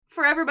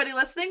for everybody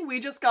listening, we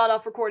just got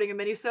off recording a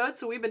minisode,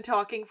 so we've been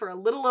talking for a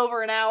little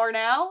over an hour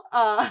now.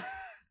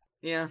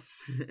 Yeah.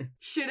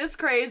 Shit is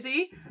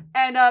crazy.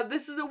 And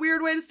this is a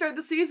weird way to start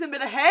the season,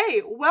 but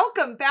hey,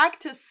 welcome back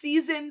to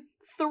Season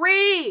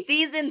 3!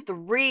 Season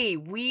 3!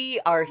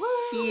 We are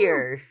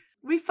here.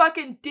 We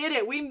fucking did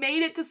it. We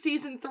made it to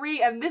Season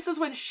 3, and this is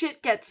when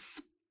shit gets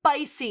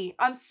spicy.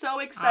 I'm so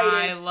excited.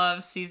 I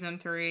love Season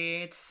 3.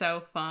 It's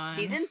so fun.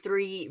 Season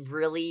 3,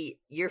 really,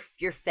 you're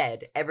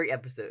fed every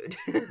episode.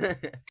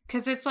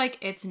 Because it's like,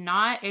 it's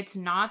not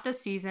the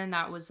season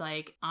that was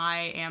like,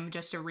 I am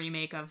just a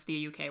remake of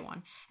the UK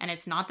one. And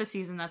it's not the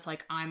season that's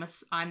like, I'm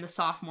the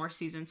sophomore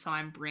season, so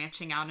I'm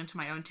branching out into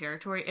my own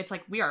territory. It's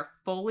like, we are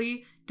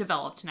fully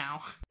developed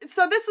now.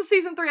 So this is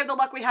Season 3 of the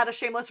Luck We Had a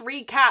Shameless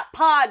Recap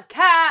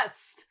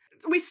podcast.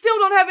 We still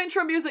don't have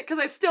intro music because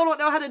I still don't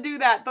know how to do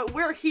that, but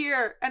we're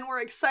here and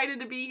we're excited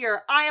to be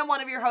here. I am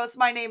one of your hosts.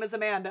 My name is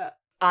Amanda.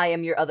 I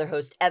am your other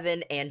host,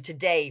 Evan, and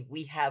today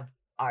we have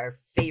our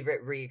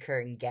favorite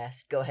recurring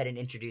guest. Go ahead and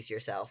introduce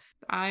yourself.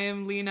 I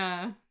am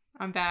Lena.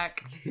 I'm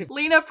back.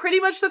 Lena, pretty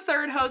much the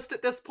third host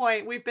at this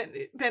point. We've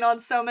been on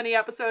so many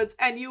episodes,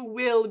 and you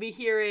will be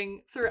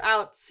hearing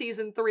throughout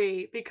Season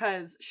 3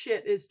 because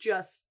shit is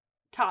just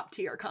top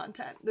tier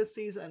content this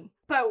season.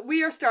 But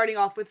we are starting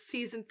off with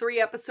Season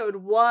 3, Episode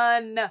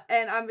 1,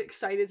 and I'm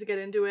excited to get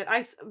into it.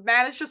 I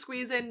managed to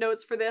squeeze in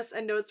notes for this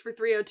and notes for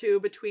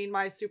 302 between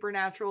my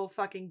Supernatural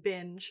fucking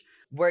binge.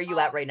 Where are you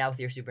at right now with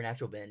your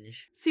Supernatural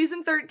binge?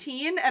 Season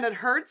 13, and it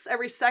hurts.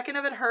 Every second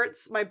of it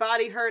hurts. My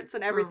body hurts,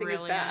 and everything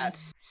is bad.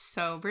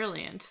 So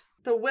brilliant.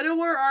 The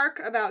Widower arc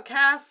about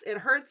Cass, it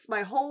hurts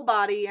my whole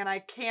body, and I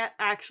can't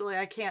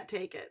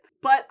take it.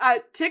 But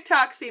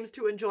TikTok seems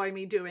to enjoy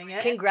me doing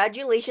it.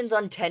 Congratulations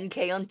on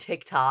 10K on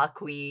TikTok,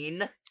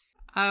 queen.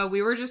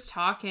 We were just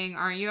talking.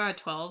 Aren't you at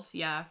 12?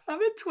 Yeah. I'm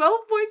at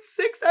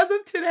 12.6 as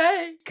of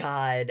today.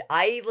 God,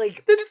 That's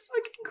fucking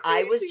crazy.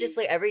 I was just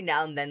like, every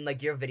now and then,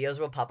 like, your videos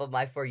will pop up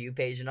my For You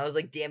page, and I was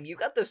like, damn, you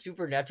got the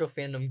Supernatural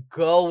fandom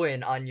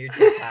going on your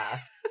TikTok.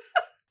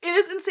 It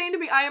is insane to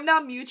me. I am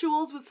now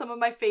mutuals with some of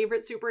my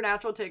favorite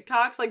Supernatural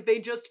TikToks. Like,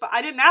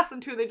 I didn't ask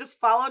them to, they just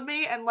followed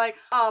me, and like,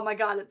 oh my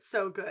god, it's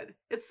so good.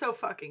 It's so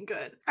fucking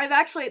good.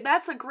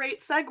 That's a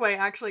great segue,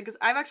 actually, because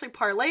I've actually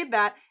parlayed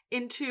that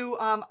into,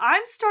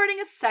 I'm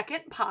starting a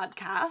second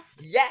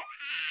podcast.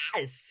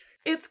 Yes!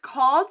 It's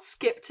called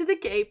Skip to the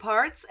Gay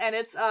Parts, and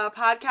it's a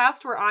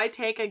podcast where I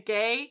take a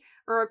gay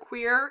or a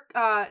queer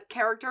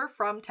character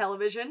from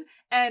television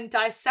and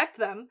dissect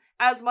them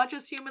as much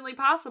as humanly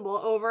possible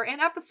over an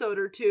episode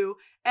or two.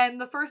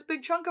 And the first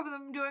big chunk of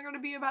them I'm doing are going to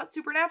be about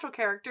Supernatural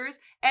characters,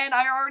 and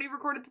I already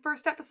recorded the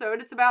first episode.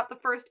 It's about the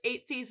first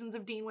 8 seasons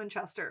of Dean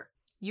Winchester.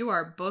 You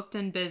are booked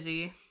and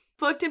busy.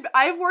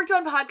 I've worked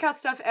on podcast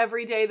stuff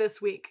every day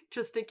this week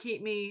just to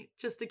keep me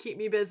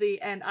busy,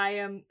 and I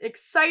am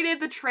excited.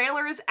 The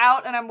trailer is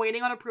out and I'm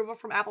waiting on approval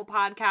from Apple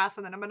Podcasts,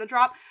 and then I'm going to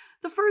drop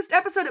the first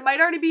episode. It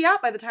might already be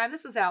out by the time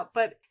this is out,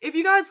 but if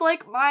you guys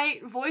like my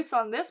voice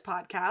on this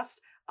podcast,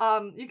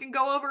 you can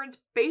go over. It's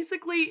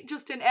basically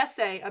just an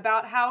essay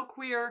about how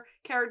queer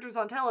characters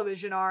on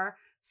television are,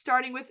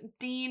 starting with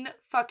Dean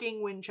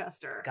fucking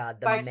Winchester.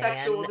 God, the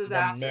bisexual man,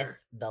 disaster. the myth,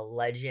 the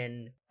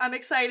legend. I'm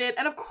excited.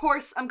 And of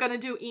course, I'm going to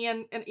do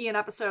an Ian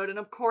episode. And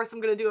of course, I'm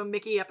going to do a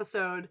Mickey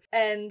episode.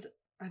 And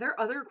are there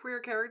other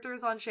queer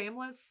characters on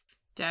Shameless?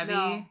 Debbie?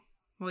 No.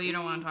 Well, you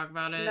don't want to talk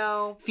about it.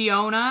 No.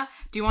 Fiona?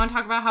 Do you want to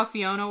talk about how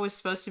Fiona was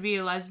supposed to be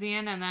a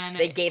lesbian and then...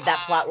 They gave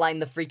that plotline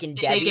the freaking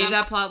Debbie. They gave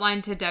that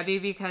plotline to Debbie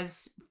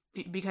because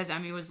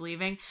Emmy was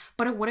leaving.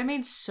 But it would have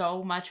made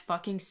so much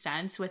fucking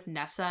sense with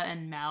Nessa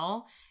and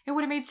Mel. It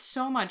would have made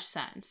so much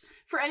sense.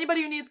 For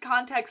anybody who needs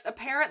context,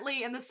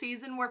 apparently in the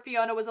season where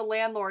Fiona was a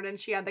landlord and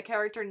she had the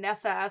character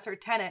Nessa as her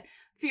tenant,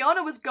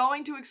 Fiona was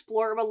going to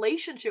explore a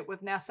relationship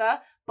with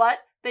Nessa, but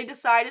they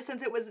decided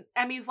since it was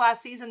Emmy's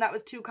last season that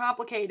was too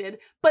complicated.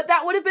 But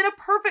that would have been a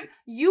perfect...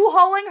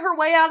 U-hauling her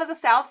way out of the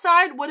South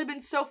Side would have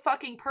been so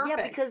fucking perfect.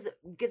 Yeah,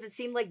 because it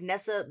seemed like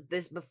Nessa,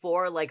 this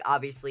before, like,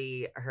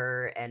 obviously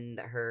her and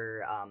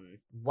her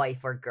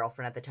wife or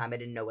girlfriend at the time, I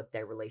didn't know what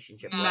their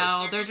relationship was.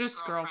 No, they're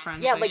just girlfriends.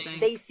 Yeah, like,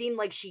 they seemed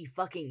like she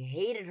fucking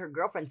hated her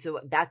girlfriend,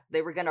 so that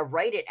they were gonna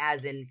write it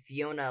as in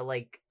Fiona,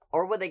 like...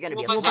 Or were they going to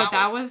be? But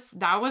that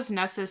was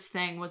Nessa's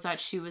thing, was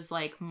that she was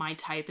like, my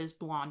type is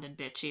blonde and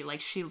bitchy.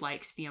 Like, she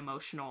likes the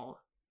emotional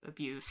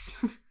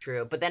abuse.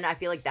 True, but then I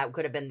feel like that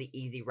could have been the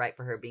easy right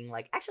for her, being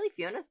like, actually,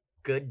 Fiona's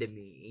good to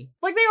me.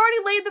 Like, they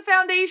already laid the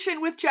foundation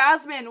with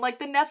Jasmine. Like,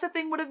 the Nessa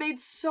thing would have made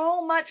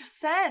so much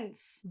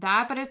sense.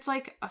 But it's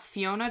like,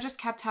 Fiona just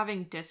kept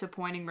having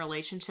disappointing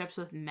relationships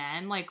with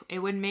men. Like, it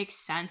would make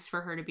sense for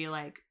her to be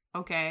like,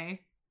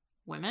 okay...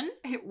 Women?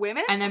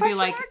 And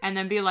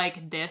then be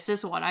like, this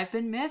is what I've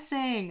been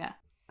missing.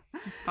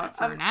 But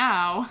for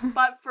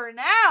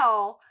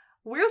now,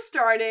 we're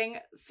starting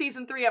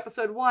Season 3,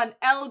 Episode 1,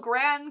 El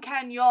Gran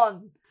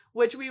Canon,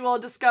 which we will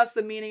discuss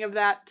the meaning of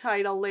that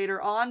title later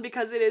on,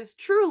 because it is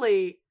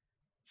truly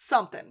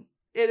something.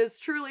 It is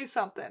truly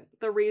something,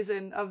 the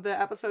reason of the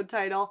episode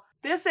title.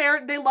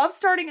 They love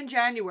starting in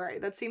January.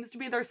 That seems to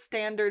be their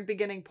standard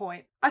beginning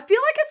point. I feel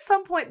like at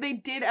some point they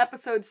did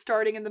episodes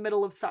starting in the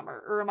middle of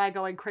summer, or am I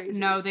going crazy?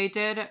 No, they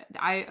did.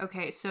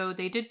 So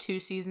they did 2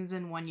 seasons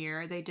in 1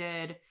 year. They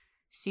did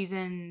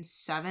season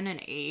 7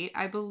 and 8,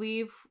 I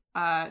believe.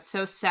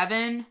 So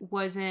 7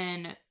 was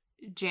in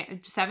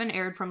 7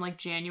 aired from like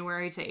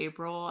January to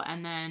April,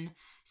 and then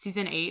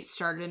season 8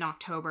 started in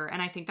October,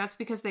 and I think that's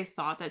because they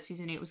thought that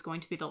season 8 was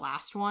going to be the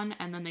last one,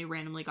 and then they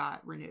randomly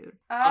got renewed.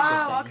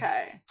 Oh,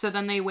 okay. So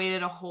then they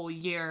waited a whole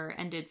year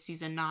and did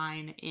season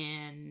 9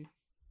 in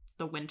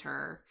the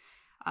winter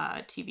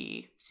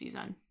TV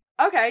season.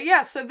 Okay,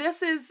 yeah, so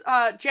this is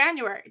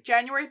January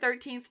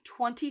 13th,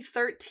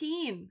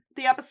 2013.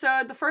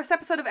 The first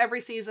episode of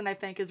every season, I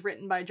think, is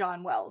written by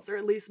John Wells, or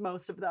at least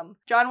most of them.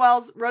 John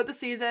Wells wrote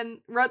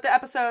the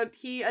episode,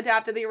 he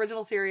adapted the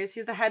original series,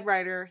 he's the head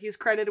writer, he's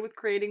credited with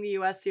creating the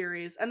US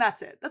series, and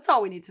that's it. That's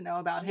all we need to know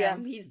about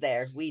him. Yeah, he's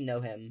there. We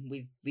know him.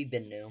 We've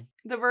been new.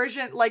 The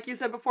version, like you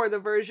said before, the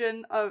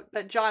version of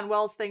that John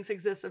Wells thinks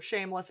exists of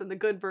Shameless and the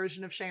good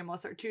version of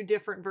Shameless are 2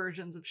 different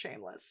versions of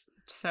Shameless.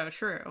 So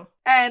true.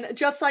 And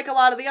just like a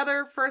lot of the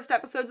other first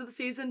episodes of the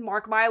season,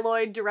 Mark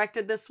Mylod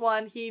directed this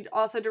one. He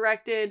also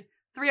directed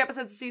 3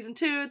 episodes of season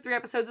 2, 3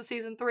 episodes of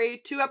season 3,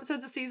 2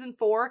 episodes of season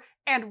 4,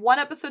 and 1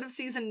 episode of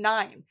season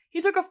 9. He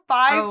took a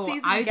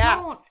 5-season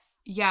gap.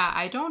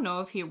 I don't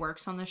know if he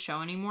works on the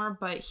show anymore,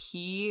 but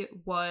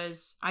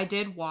I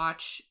did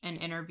watch an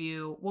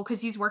interview, well,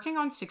 because he's working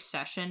on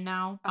Succession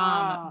now,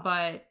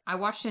 but I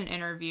watched an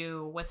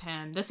interview with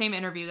him, the same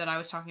interview that I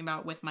was talking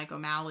about with Mike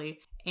O'Malley,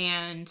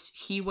 and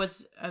he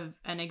was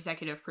an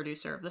executive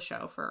producer of the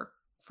show for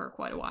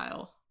quite a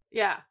while.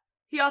 Yeah.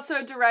 He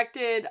also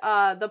directed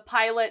the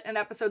pilot and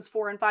episodes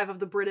 4 and 5 of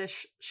the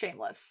British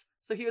Shameless.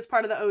 So he was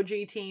part of the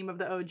OG team of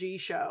the OG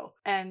show.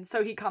 And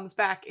so he comes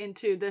back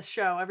into this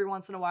show every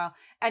once in a while.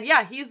 And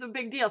yeah, he's a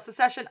big deal.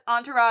 Succession,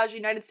 Entourage,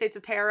 United States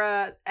of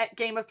Terra,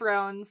 Game of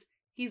Thrones.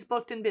 He's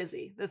booked and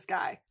busy, this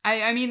guy.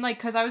 I mean, like,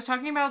 because I was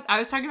talking about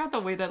the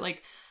way that,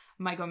 like,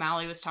 Mike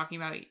O'Malley was talking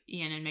about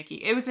Ian and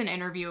Mickey. It was an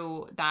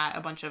interview that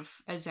a bunch of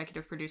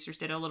executive producers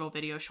did, a little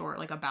video short,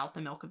 like, about the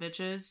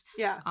Milkoviches.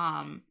 Yeah.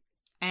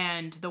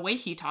 And the way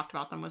he talked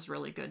about them was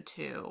really good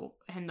too.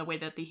 And the way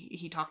that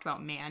he talked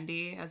about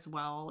Mandy as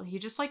well. He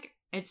just, like,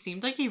 it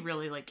seemed like he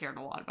really, like, cared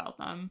a lot about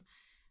them.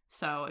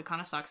 So it kind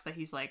of sucks that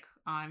he's like,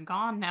 I'm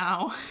gone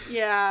now.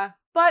 Yeah.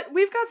 But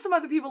we've got some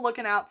other people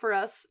looking out for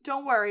us.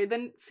 Don't worry.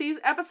 Then see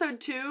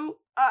episode 2,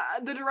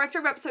 the director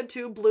of episode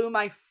 2 blew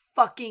my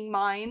fucking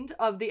mind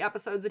of the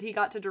episodes that he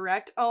got to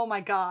direct. Oh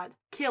my god.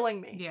 Killing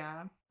me.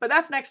 Yeah. But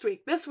that's next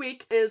week. This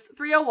week is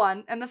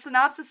 301, and the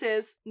synopsis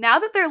is, now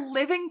that they're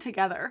living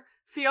together,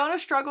 Fiona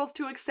struggles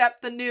to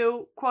accept the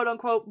new,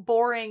 quote-unquote,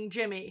 boring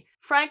Jimmy.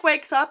 Frank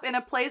wakes up in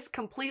a place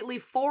completely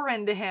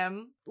foreign to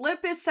him.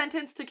 Lip is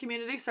sentenced to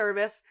community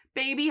service.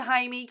 Baby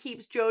Jaime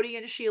keeps Jody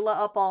and Sheila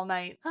up all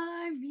night.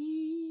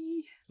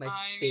 Jaime. My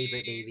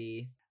favorite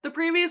baby. The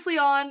previously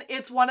on,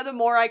 it's one of the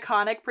more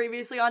iconic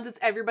previously ons. It's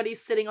everybody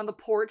sitting on the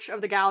porch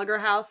of the Gallagher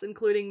house,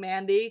 including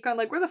Mandy. Kind of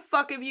like, where the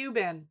fuck have you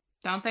been?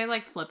 Don't they,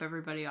 like, flip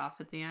everybody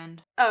off at the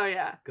end? Oh,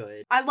 yeah.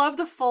 Good. I love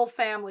the full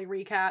family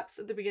recaps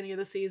at the beginning of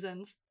the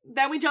seasons.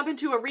 Then we jump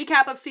into a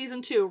recap of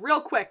season 2. Real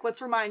quick,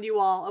 let's remind you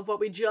all of what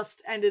we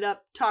just ended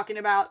up talking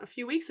about a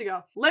few weeks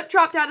ago. Lip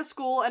dropped out of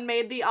school and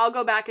made the I'll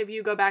go back if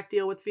you go back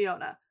deal with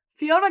Fiona.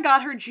 Fiona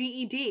got her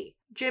GED.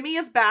 Jimmy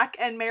is back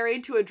and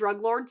married to a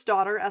drug lord's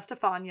daughter,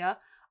 Estefania,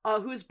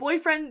 whose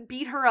boyfriend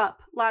beat her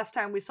up last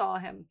time we saw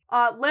him.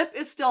 Lip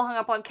is still hung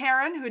up on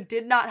Karen, who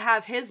did not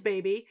have his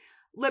baby.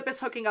 Lip is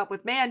hooking up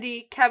with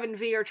Mandy. Kevin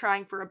V are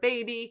trying for a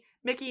baby.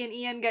 Mickey and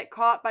Ian get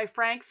caught by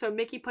Frank, so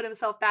Mickey put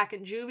himself back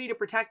in juvie to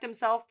protect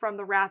himself from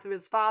the wrath of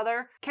his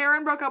father.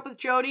 Karen broke up with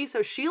Jody,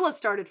 so Sheila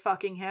started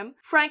fucking him.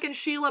 Frank and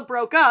Sheila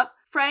broke up.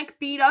 Frank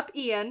beat up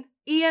Ian.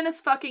 Ian is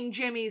fucking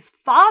Jimmy's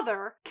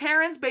father.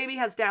 Karen's baby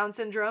has Down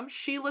syndrome.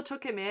 Sheila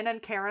took him in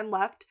and Karen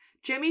left.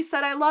 Jimmy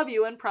said I love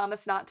you and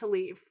promised not to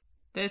leave.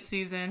 This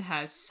season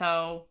has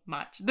so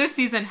much. This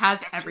season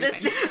has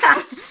everything.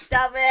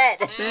 Stop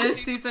it!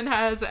 This season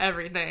has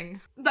everything.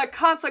 The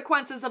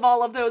consequences of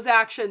all of those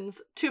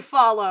actions to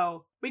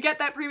follow. We get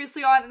that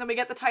previously on, and then we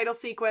get the title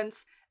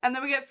sequence. And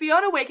then we get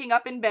Fiona waking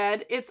up in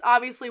bed. It's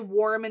obviously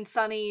warm and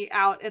sunny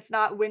out. It's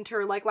not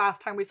winter like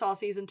last time we saw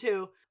season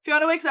 2.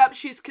 Fiona wakes up.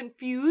 She's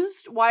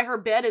confused why her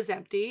bed is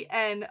empty.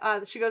 And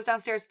she goes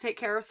downstairs to take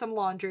care of some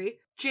laundry.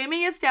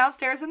 Jimmy is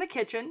downstairs in the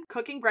kitchen,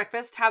 cooking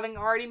breakfast, having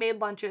already made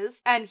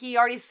lunches. And he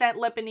already sent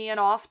Lip and Ian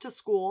off to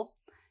school.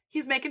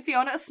 He's making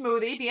Fiona a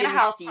smoothie, being a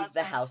house husband.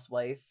 The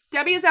housewife.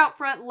 Debbie is out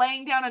front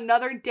laying down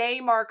another day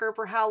marker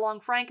for how long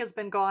Frank has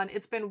been gone.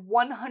 It's been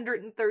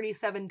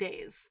 137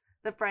 days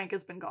that Frank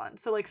has been gone.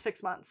 So like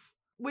 6 months.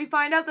 We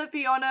find out that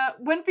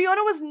when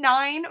Fiona was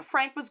 9,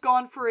 Frank was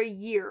gone for a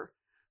year.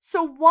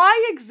 So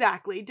why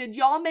exactly did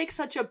y'all make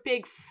such a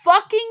big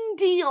fucking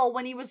deal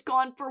when he was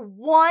gone for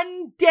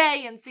 1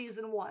 day in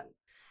season 1?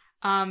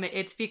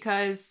 It's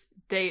because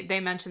they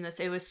mentioned this.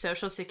 It was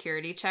Social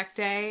Security check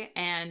day,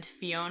 and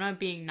Fiona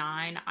being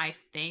 9, I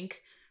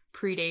think,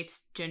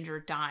 predates Ginger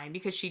dying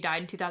because she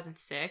died in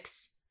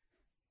 2006.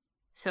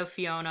 So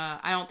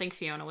I don't think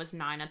Fiona was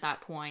 9 at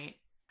that point.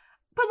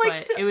 But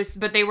like,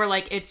 but they were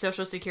like, it's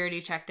Social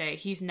Security check day.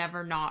 He's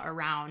never not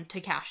around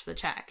to cash the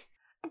check.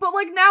 But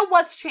like, now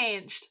what's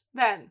changed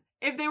then?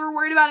 If they were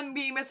worried about him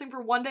being missing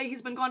for one day,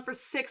 he's been gone for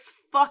 6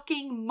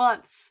 fucking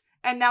months.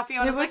 And now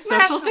Fiona's like,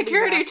 Social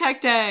Security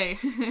check day.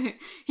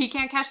 He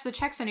can't cash the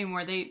checks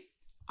anymore.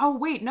 Oh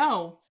wait,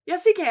 no.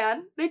 Yes, he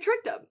can. They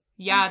tricked him.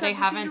 Yeah, they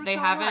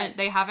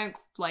haven't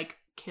like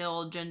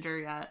killed Ginger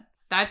yet.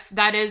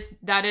 That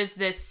is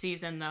this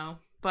season though.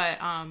 But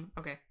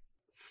okay.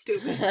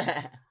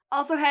 Stupid.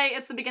 Also, hey,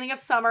 it's the beginning of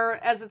summer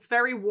as it's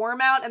very warm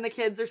out and the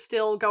kids are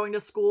still going to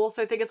school,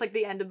 so I think it's like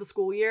the end of the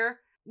school year.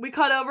 We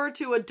cut over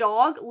to a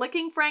dog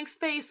licking Frank's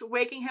face,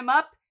 waking him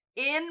up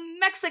in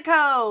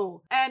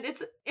Mexico. And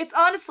it's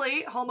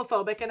honestly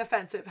homophobic and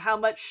offensive how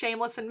much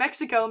Shameless in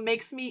Mexico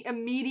makes me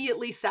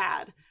immediately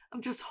sad.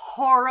 I'm just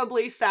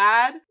horribly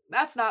sad.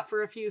 That's not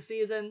for a few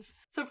seasons.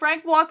 So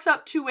Frank walks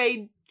up to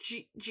a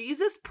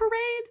Jesus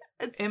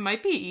parade? It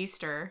might be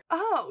Easter.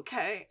 Oh,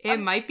 okay. It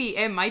might be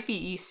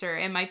Easter.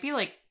 It might be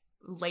like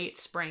late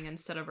spring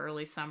instead of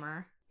early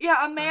summer.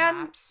 Yeah, a man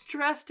perhaps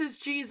dressed as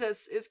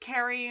Jesus is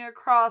carrying a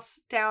cross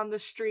down the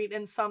street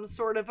in some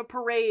sort of a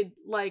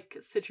parade-like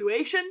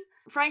situation.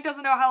 Frank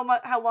doesn't know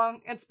how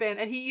long it's been,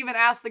 and he even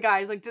asked the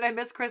guy, he's like, did I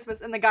miss Christmas?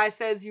 And the guy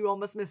says, you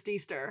almost missed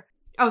Easter.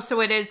 Oh,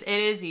 so it is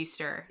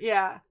Easter.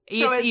 Yeah.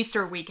 So it's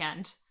Easter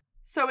weekend.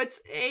 So it's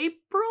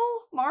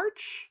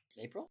March?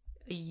 April?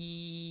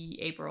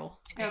 April.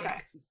 Okay.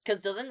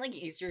 Because doesn't like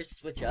Easter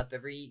switch up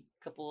every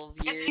couple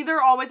of years? It's either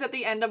always at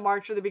the end of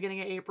March or the beginning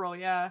of April,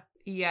 yeah.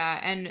 Yeah,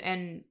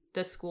 and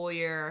the school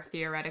year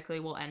theoretically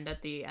will end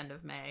at the end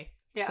of May.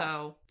 Yeah.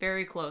 So,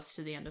 very close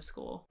to the end of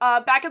school.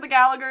 Back at the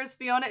Gallaghers,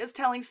 Fiona is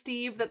telling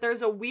Steve that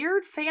there's a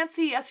weird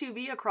fancy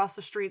SUV across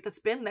the street that's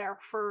been there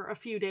for a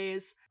few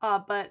days.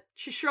 But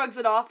she shrugs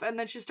it off and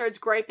then she starts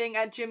griping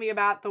at Jimmy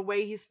about the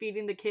way he's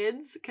feeding the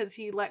kids because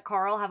he let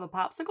Carl have a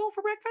popsicle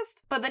for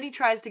breakfast. But then he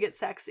tries to get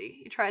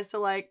sexy. He tries to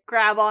like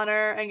grab on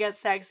her and get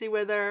sexy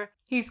with her.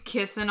 He's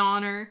kissing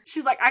on her.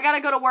 She's like, I gotta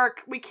go to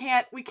work. We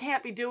can't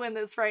be doing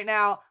this right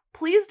now.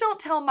 Please don't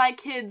tell my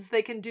kids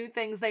they can do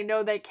things they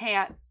know they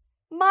can't.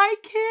 My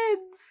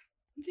kids.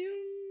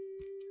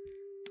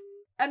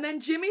 And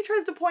then Jimmy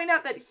tries to point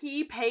out that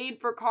he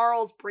paid for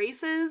Carl's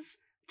braces,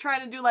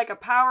 trying to do like a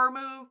power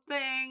move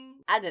thing.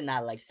 I did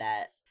not like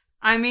that.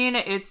 I mean,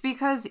 it's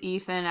because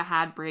Ethan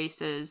had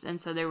braces, and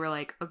so they were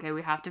like, okay,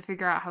 we have to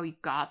figure out how he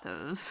got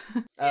those.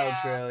 Oh,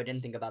 true. I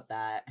didn't think about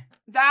that.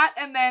 That,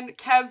 and then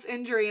Kev's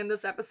injury in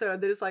this episode.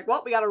 They're just like,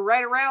 well, we gotta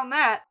right around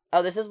that.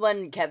 Oh, this is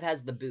when Kev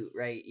has the boot,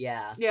 right?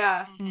 Yeah.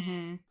 Yeah.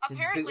 Mm-hmm.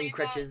 Apparently, boot and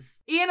crutches.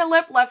 Ian and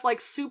Lip left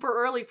like super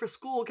early for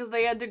school because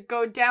they had to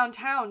go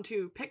downtown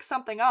to pick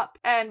something up.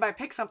 And by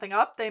pick something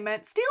up, they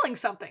meant stealing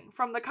something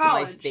from the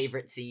college. My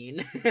favorite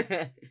scene.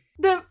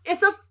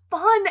 It's a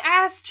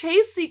fun-ass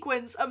chase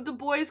sequence of the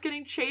boys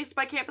getting chased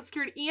by campus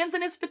security. Ian's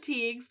in his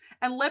fatigues,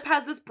 and Lip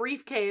has this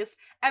briefcase,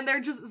 and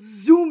they're just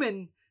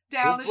zooming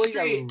down the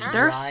street.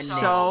 They're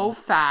so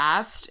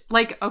fast.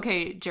 Like,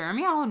 okay,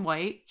 Jeremy Allen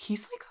White,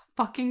 he's like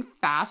a fucking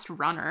fast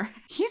runner.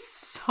 He's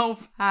so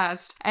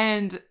fast.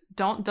 And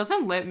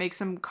doesn't Lip make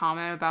some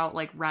comment about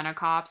like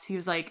rent-a-cops? He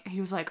was like,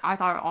 I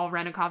thought all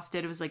rent-a-cops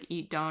did was like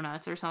eat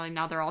donuts or something.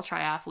 Now they're all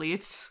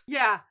triathletes.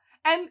 Yeah.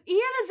 And Ian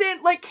is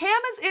in, like, Cam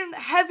is in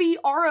heavy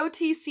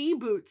ROTC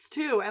boots,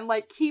 too, and,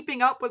 like,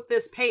 keeping up with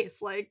this pace,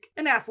 like,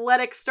 an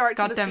athletic start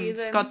to the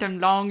season. It's got them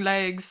long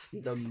legs.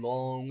 The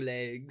long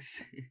legs.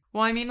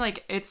 Well, I mean,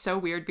 like, it's so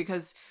weird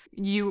because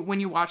when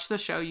you watch the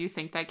show, you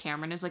think that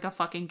Cameron is, like, a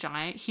fucking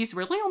giant. He's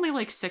really only,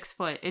 like, 6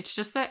 foot. It's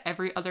just that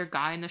every other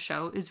guy in the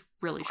show is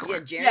really short.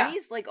 Yeah,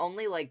 Jeremy's, like,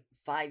 only, like,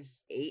 5'8",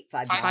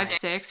 5'9".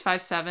 5'6",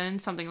 5'7",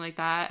 something like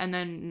that. And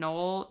then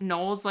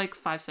Noel's, like,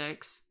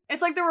 5'6".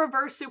 It's like the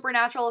reverse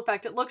Supernatural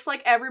effect. It looks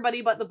like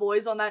everybody but the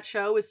boys on that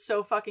show is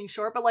so fucking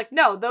short, but like,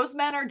 no, those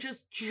men are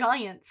just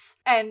giants.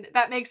 And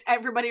that makes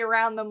everybody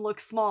around them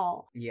look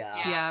small. Yeah.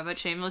 Yeah, but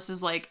Shameless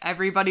is like,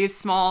 everybody's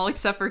small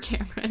except for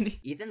Cameron.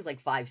 Ethan's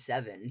like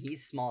 5'7".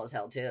 He's small as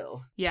hell too.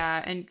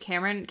 Yeah, and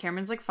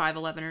Cameron's like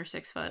 5'11" or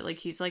 6 foot. Like,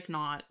 he's like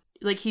not,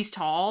 like, he's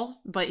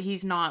tall, but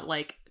he's not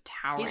like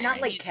towering. He's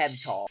not like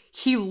Kev tall.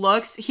 He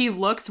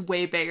looks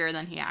way bigger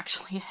than he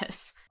actually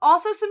is.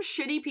 Also, some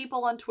shitty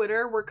people on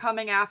Twitter were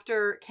coming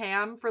after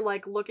Cam for,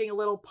 like, looking a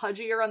little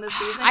pudgier on this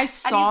season. I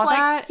saw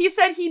that. Like, he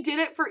said he did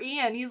it for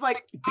Ian. He's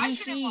like,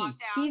 beefy.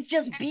 He's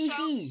just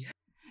beefy.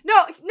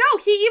 No,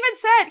 he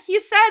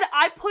said,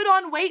 I put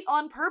on weight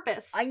on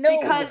purpose. I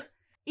know. Because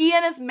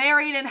Ian is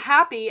married and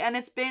happy, and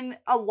it's been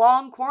a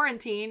long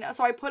quarantine,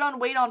 so I put on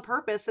weight on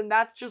purpose, and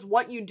that's just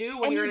what you do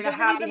when you're in a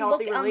happy,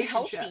 healthy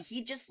relationship. Unhealthy.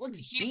 He just looks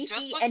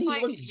beefy, and he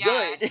looks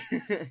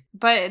good.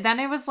 But then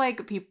it was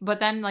like,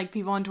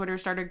 people on Twitter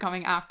started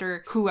coming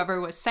after whoever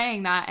was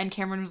saying that, and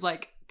Cameron was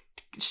like,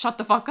 shut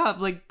the fuck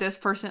up. Like, this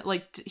person,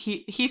 like,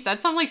 he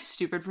said some, like,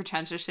 stupid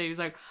pretentious shit. He's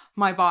like,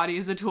 my body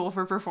is a tool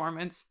for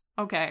performance.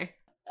 Okay.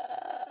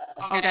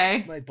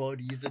 Okay. My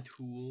body is a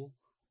tool.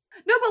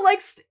 No, but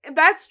like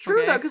that's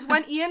true Okay. though, because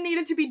when Ian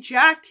needed to be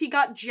jacked, he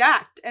got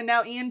jacked, and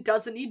now Ian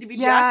doesn't need to be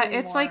jacked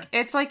anymore.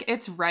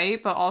 it's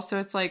right, but also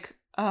it's like,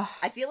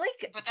 I feel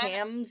like But then-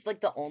 Cam's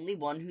like the only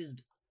one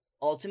who's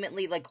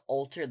ultimately like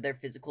altered their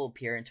physical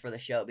appearance for the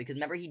show, because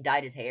remember he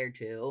dyed his hair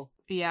too.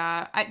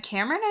 Yeah,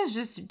 Cameron is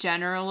just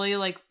generally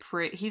like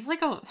he's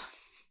like a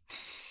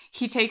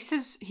he takes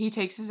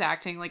his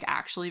acting like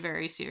actually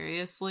very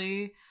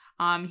seriously.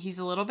 He's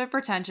a little bit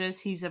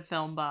pretentious. He's a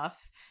film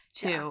buff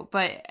too, Yeah.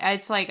 but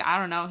it's like, I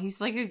don't know. He's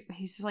like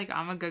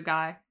I'm a good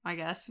guy, I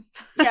guess.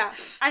 Yeah,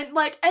 and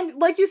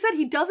like you said,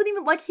 he doesn't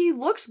even like he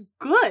looks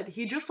good.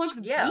 He just looks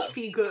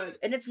beefy good.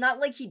 And it's not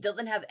like he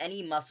doesn't have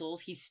any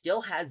muscles. He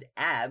still has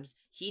abs.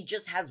 He's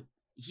just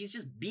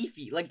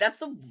beefy. Like that's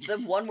the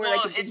one word I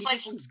can think. He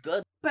just looks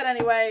good. But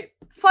anyway,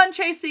 fun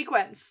chase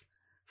sequence.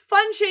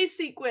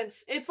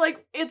 It's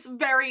like, it's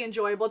very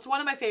enjoyable. It's one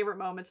of my favorite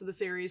moments of the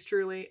series,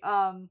 truly.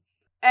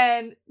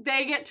 And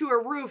they get to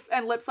a roof,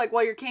 and Lip's like,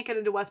 well, you can't get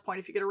into West Point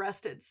if you get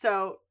arrested.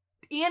 So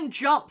Ian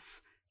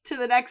jumps to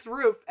the next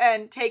roof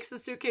and takes the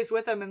suitcase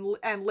with him,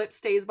 and Lip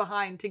stays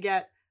behind to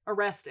get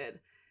arrested.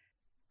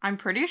 I'm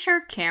pretty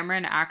sure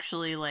Cameron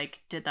actually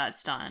like did that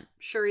stunt.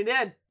 Sure he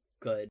did.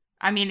 Good.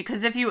 I mean,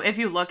 because if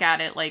you look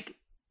at it, like,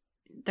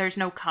 there's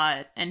no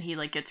cut, and he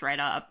like gets right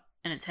up,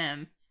 and it's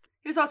him.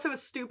 He was also a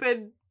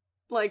stupid,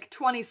 like,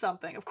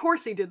 20-something. Of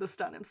course he did the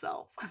stunt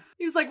himself.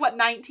 He was like, what,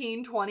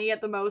 19, 20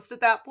 at the most at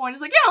that point?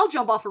 He's like, yeah, I'll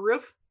jump off a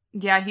roof.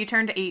 Yeah, he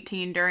turned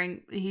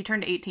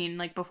 18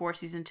 like before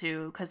season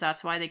 2, because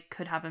that's why they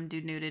could have him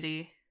do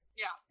nudity.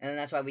 Yeah. And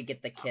that's why we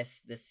get the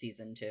kiss this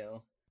season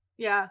too.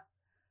 Yeah.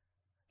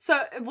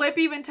 So Lip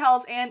even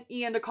tells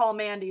Ian to call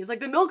Mandy. He's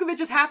like, the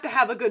Milkoviches have to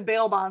have a good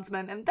bail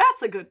bondsman, and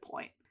that's a good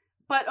point.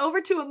 But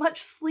over to a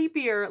much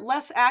sleepier,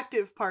 less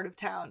active part of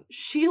town.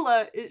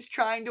 Sheila is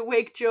trying to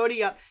wake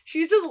Jody up.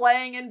 She's just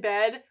laying in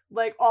bed,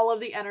 like all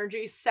of the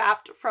energy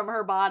sapped from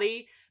her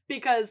body,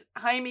 because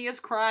Jaime is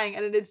crying,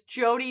 and it is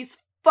Jody's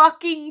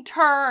fucking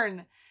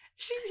turn.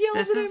 She yells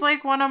This at is him.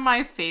 like one of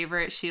my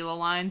favorite Sheila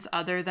lines,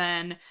 other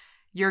than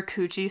your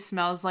coochie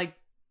smells like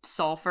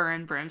sulfur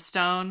and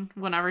brimstone,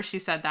 whenever she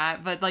said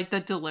that. But like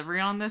the delivery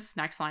on this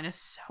next line is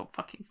so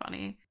fucking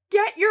funny.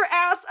 Get your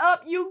ass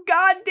up, you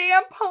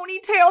goddamn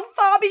ponytailed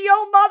Fabio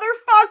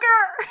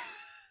motherfucker!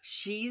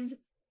 She's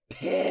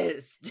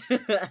pissed.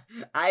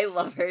 I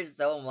love her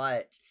so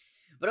much.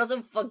 But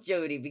also fuck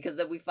Jody, because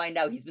then we find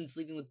out he's been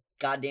sleeping with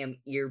goddamn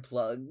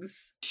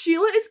earplugs.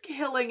 Sheila is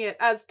killing it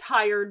as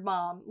tired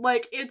mom.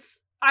 Like,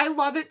 I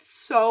love it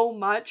so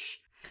much.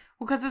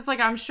 Well, because it's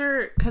like, I'm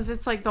sure, because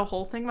it's like the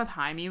whole thing with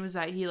Jaime was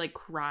that he like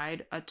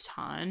cried a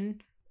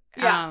ton.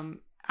 Yeah.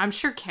 I'm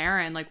sure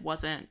Karen like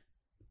wasn't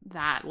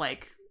that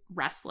like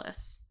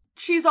restless.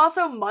 She's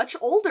also much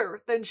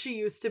older than she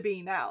used to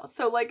be now.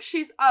 So, like,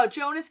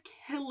 Joan is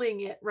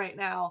killing it right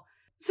now.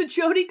 So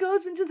Jody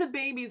goes into the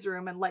baby's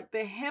room and, like,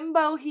 the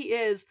himbo he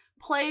is,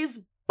 plays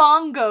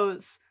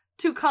bongos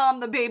to calm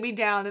the baby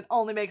down and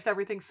only makes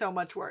everything so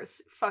much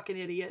worse. Fucking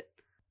idiot.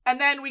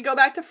 And then we go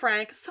back to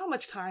Frank. So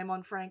much time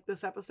on Frank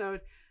this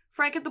episode.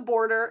 Frank at the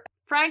border.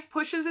 Frank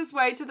pushes his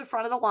way to the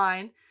front of the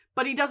line,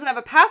 but he doesn't have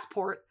a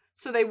passport,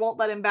 so they won't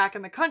let him back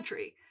in the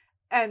country.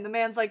 And the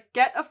man's like,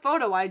 get a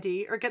photo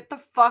ID or get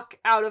the fuck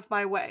out of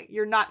my way.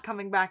 You're not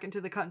coming back into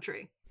the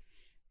country.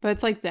 But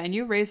it's like, then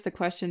you raise the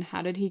question,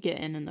 how did he get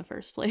in the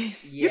first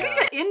place? You can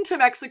get into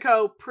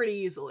Mexico pretty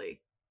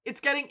easily.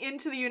 It's getting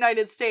into the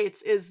United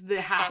States is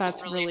the hassle.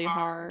 That's really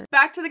hard.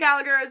 Back to the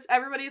Gallaghers.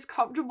 Everybody's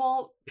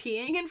comfortable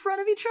peeing in front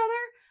of each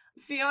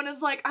other.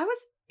 Fiona's like, I was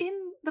in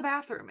the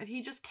bathroom and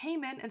he just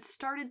came in and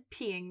started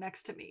peeing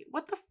next to me.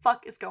 What the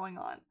fuck is going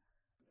on?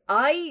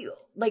 I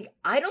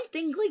don't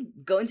think,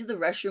 like, going to the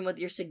restroom with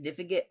your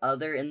significant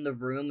other in the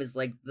room is,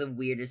 like, the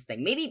weirdest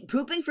thing. Maybe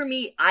pooping for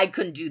me, I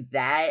couldn't do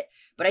that.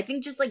 But I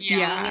think just, like,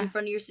 peeing in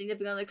front of your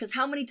significant other, because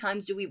how many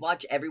times do we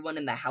watch everyone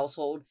in the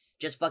household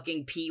just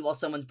fucking pee while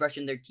someone's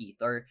brushing their teeth?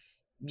 Or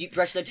you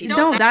brush their teeth?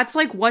 No, that's,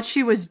 like, what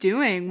she was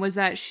doing, was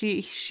that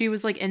she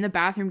was, like, in the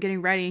bathroom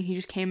getting ready, and he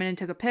just came in and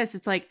took a piss.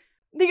 It's like,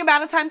 the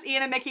amount of times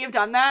Ian and Mickey have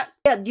done that.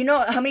 Yeah, you know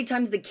how many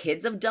times the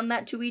kids have done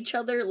that to each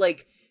other?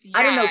 Like,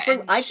 I don't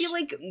know, I feel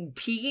like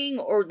peeing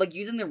or, like,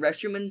 using the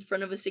restroom in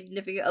front of a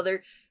significant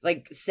other,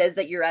 like, says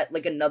that you're at,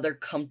 like, another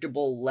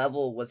comfortable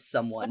level with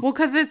someone. Well,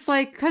 because it's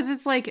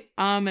like,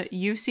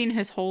 you've seen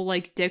his whole,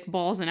 like, dick,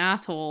 balls, and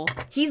asshole.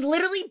 He's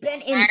literally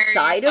been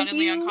inside of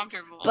you,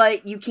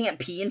 but you can't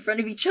pee in front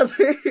of each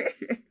other.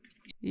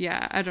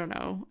 Yeah, I don't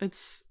know.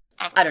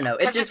 I don't know.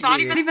 It's just not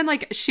weird. even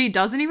like, she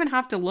doesn't even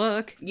have to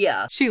look.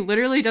 Yeah. She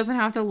literally doesn't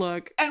have to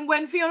look. And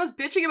when Fiona's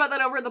bitching about that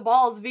over the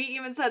balls, V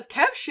even says,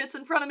 Kev shits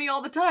in front of me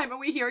all the time. And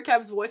we hear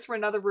Kev's voice from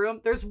another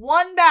room. There's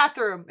one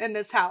bathroom in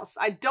this house.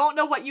 I don't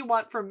know what you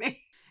want from me.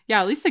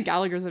 Yeah, at least the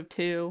Gallaghers have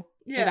two.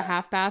 Yeah. Like a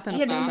half bath and a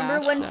full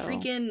bath. Remember when so.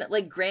 freaking,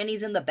 like,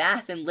 Granny's in the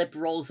bath and Lip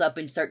rolls up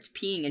and starts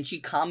peeing and she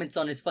comments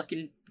on his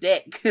fucking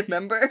dick,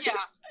 remember? Yeah.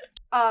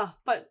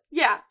 But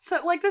yeah, so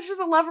like there's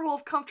just a level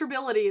of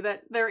comfortability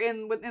that they're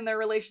in within their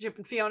relationship,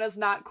 and Fiona's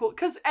not cool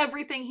because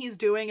everything he's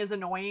doing is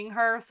annoying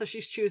her, so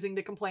she's choosing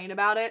to complain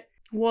about it.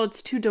 Well,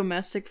 it's too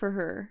domestic for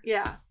her.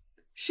 Yeah.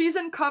 She's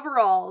in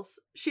coveralls.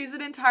 She's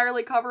in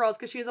entirely coveralls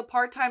because she has a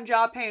part-time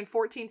job paying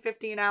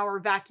 $14.50 an hour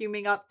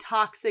vacuuming up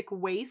toxic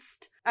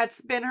waste.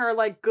 That's been her,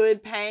 like,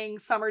 good paying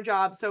summer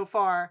job so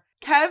far.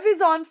 Kev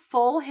is on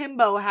full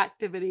himbo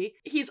activity.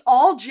 He's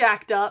all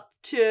jacked up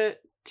to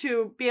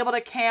be able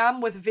to cam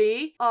with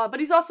V, but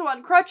he's also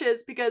on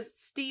crutches because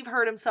Steve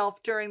hurt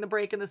himself during the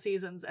break in the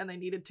seasons and they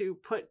needed to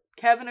put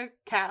Kev in a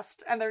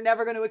cast, and they're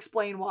never going to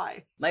explain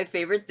why. My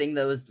favorite thing,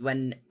 though, is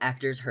when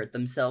actors hurt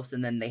themselves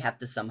and then they have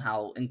to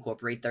somehow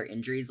incorporate their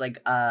injuries.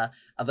 Like, I'm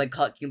like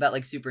talking about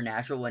like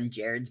Supernatural when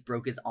Jared's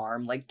broke his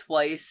arm like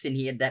twice, and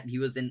he had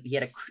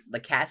the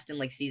cast in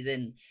like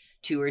season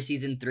 2 or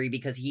season 3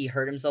 because he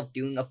hurt himself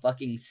doing a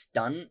fucking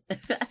stunt.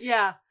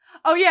 Yeah.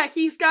 Oh yeah,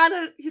 he's got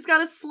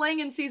a sling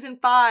in season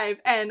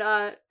 5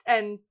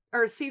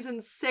 or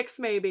season 6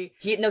 maybe.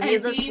 He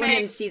has a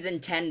sling in season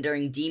 10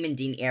 during Demon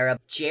Dean era.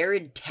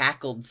 Jared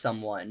tackled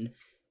someone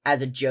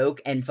as a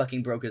joke and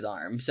fucking broke his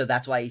arm. So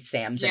that's why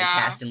Sam's in a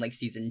cast in like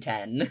season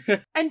 10.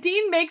 And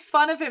Dean makes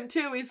fun of him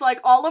too. He's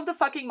like, all of the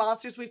fucking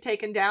monsters we've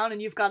taken down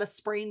and you've got a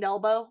sprained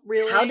elbow?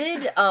 Really?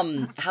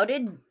 How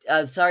did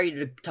sorry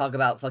to talk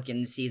about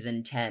fucking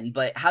season 10,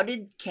 but how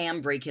did Cam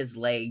break his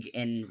leg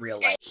in real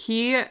life?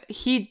 He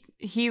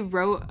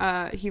wrote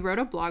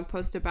a blog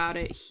post about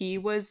it. He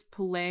was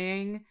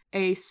playing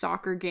a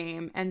soccer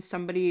game and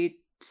somebody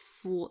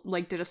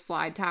did a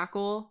slide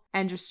tackle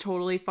and just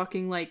totally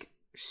fucking like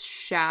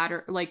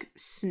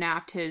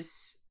snapped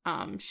his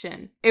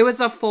shin. It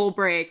was a full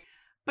break.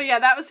 But yeah,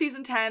 that was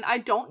season 10. I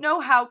don't know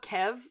how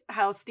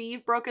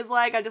Steve broke his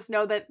leg. I just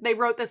know that they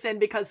wrote this in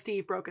because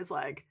Steve broke his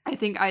leg. I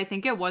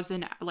think it was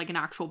an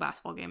actual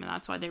basketball game, and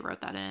that's why they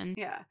wrote that in.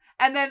 Yeah.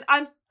 And then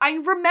I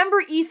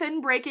remember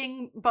Ethan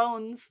breaking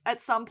bones at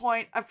some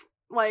point.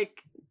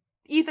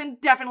 Ethan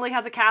definitely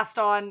has a cast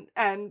on,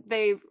 and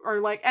they are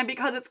like, and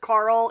because it's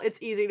Carl,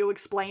 it's easy to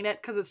explain it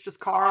because it's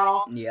just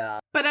Carl. Yeah.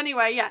 But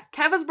anyway, yeah,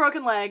 Kev has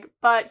broken leg,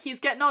 but he's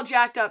getting all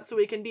jacked up so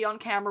he can be on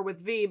camera with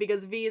V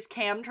because V's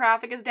cam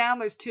traffic is down.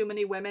 There's too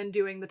many women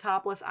doing the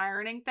topless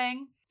ironing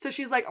thing. So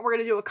she's like, we're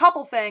going to do a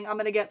couple thing. I'm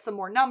going to get some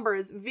more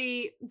numbers.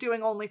 V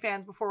doing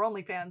OnlyFans before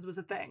OnlyFans was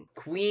a thing.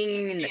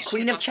 Queen of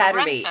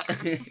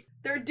Chatterbait.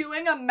 They're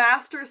doing a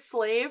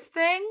master-slave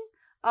thing.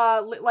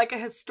 Like a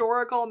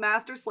historical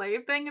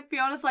master-slave thing. And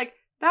Fiona's like,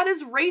 that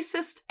is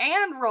racist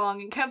and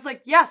wrong. And Kev's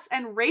like, yes,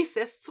 and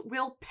racists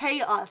will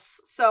pay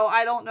us. So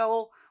I don't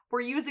know.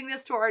 We're using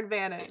this to our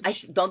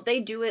advantage. Don't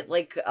they do it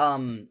like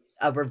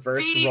a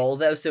reverse role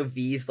though? So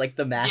V's like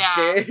the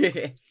master.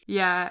 Yeah.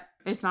 Yeah,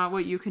 it's not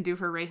what you can do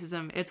for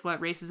racism. It's what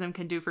racism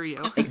can do for you.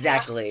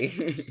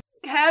 Exactly.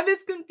 Kev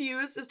is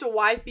confused as to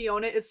why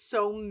Fiona is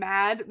so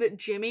mad that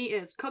Jimmy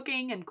is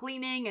cooking and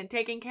cleaning and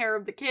taking care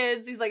of the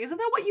kids. He's like, isn't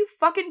that what you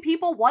fucking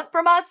people want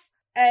from us?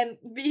 And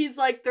he's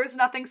like, there's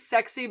nothing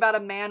sexy about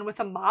a man with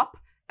a mop.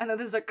 And then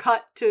there's a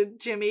cut to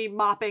Jimmy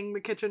mopping the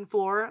kitchen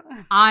floor.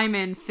 I'm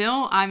in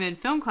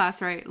film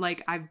class, right?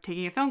 Like, I'm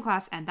taking a film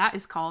class, and that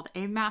is called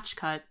a match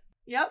cut.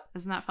 Yep.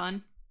 Isn't that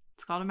fun?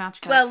 It's called a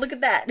match cut. Well, look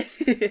at that.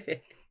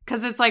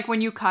 Because it's like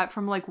when you cut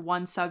from like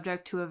one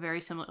subject to a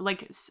very similar,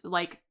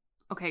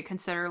 okay,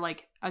 consider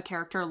like a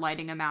character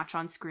lighting a match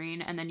on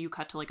screen and then you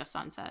cut to like a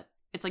sunset.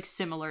 It's like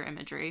similar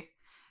imagery.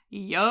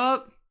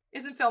 Yup.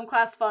 Isn't film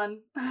class fun?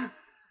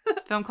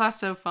 Film class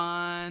so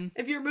fun.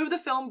 If you remove the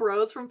film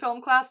bros from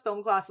film class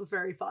is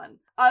very fun.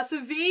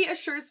 So V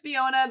assures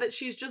Fiona that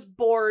she's just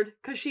bored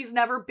because she's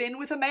never been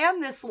with a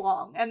man this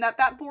long and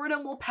that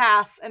boredom will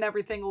pass and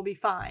everything will be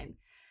fine.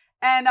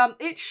 And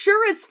it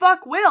sure as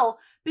fuck will,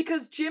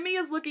 because Jimmy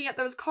is looking at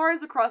those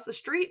cars across the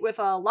street with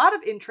a lot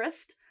of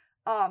interest.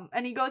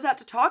 And he goes out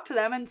to talk to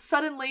them, and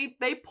suddenly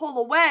they pull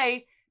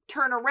away,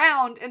 turn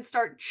around, and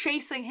start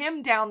chasing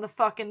him down the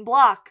fucking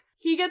block.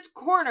 He gets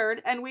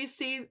cornered, and we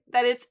see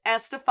that it's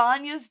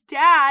Estefania's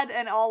dad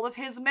and all of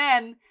his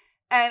men.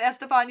 And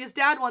Estefania's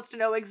dad wants to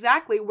know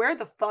exactly where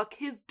the fuck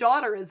his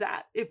daughter is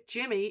at, if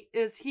Jimmy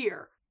is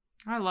here.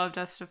 I loved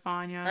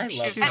Estefania.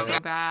 She's so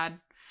bad.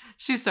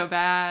 She's so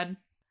bad.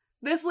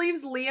 This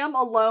leaves Liam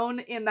alone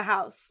in the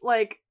house.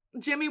 Like,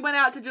 Jimmy went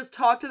out to just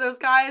talk to those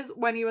guys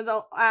when he was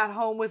at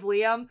home with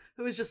Liam,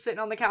 who was just sitting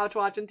on the couch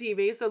watching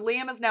TV. So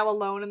Liam is now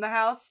alone in the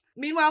house.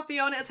 Meanwhile,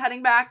 Fiona is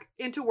heading back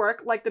into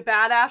work like the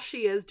badass she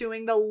is,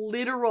 doing the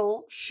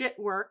literal shit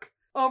work.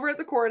 Over at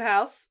the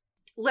courthouse,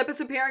 Lip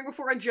is appearing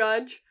before a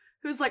judge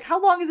who's like,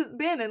 how long has it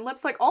been? And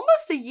Lip's like,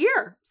 almost a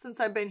year since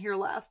I've been here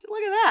last.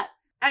 Look at that.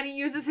 And he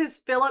uses his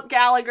Philip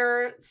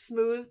Gallagher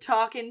smooth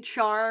talking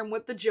charm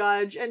with the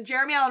judge. And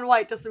Jeremy Allen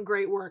White does some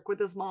great work with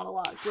this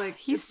monologue. Like,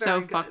 he's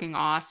so fucking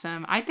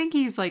awesome. I think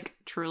he's like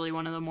truly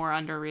one of the more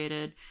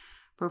underrated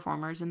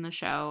performers in the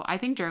show. I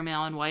think Jeremy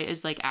Allen White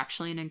is like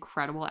actually an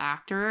incredible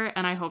actor,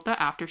 and I hope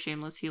that after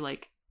Shameless he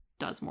like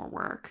does more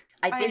work.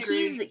 I think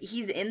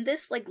he's in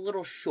this like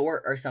little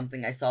short or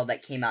something I saw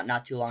that came out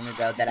not too long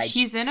ago that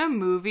He's in a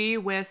movie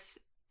with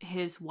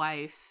his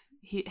wife.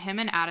 him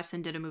and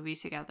Addison did a movie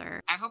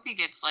together. I hope he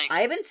gets like.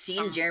 I haven't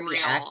seen Jeremy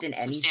act in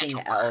anything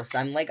else.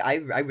 I'm like, I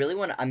really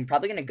want to. I'm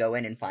probably gonna go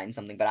in and find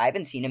something, but I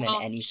haven't seen him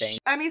in anything.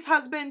 Emmy's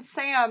husband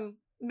Sam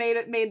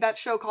made that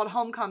show called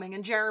Homecoming,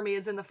 and Jeremy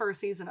is in the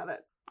first season of it.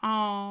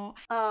 Oh.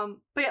 But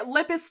yeah,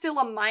 Lip is still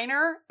a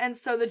minor, and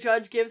so the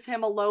judge gives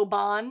him a low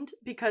bond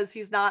because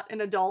he's not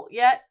an adult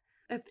yet.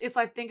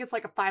 I think it's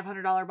like a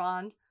 $500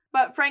 bond.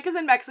 But Frank is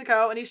in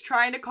Mexico, and he's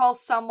trying to call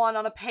someone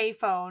on a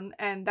payphone,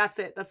 and that's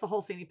it. That's the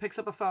whole scene. He picks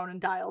up a phone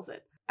and dials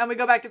it. And we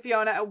go back to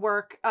Fiona at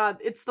work.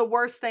 It's the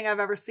worst thing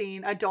I've ever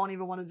seen. I don't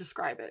even want to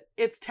describe it.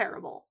 It's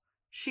terrible.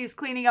 She's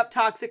cleaning up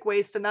toxic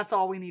waste, and that's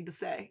all we need to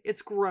say.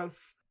 It's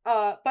gross.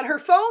 But her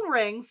phone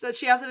rings. So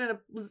she has it in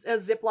a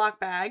Ziploc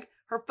bag.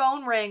 Her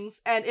phone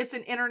rings, and it's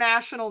an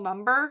international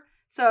number.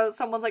 So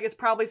someone's like, it's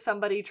probably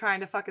somebody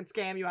trying to fucking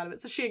scam you out of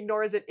it. So she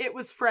ignores it. It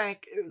was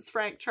Frank. It was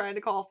Frank trying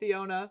to call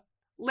Fiona.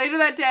 Later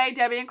that day,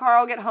 Debbie and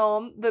Carl get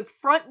home. The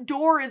front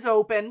door is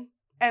open,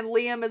 and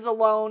Liam is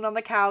alone on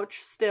the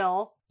couch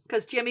still,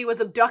 because Jimmy was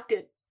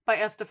abducted by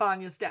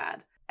Estefania's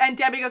dad. And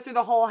Debbie goes through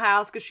the whole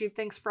house because she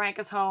thinks Frank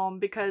is home,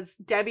 because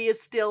Debbie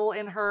is still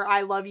in her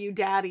I love you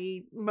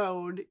daddy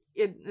mode.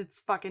 It's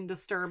fucking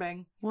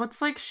disturbing. Well,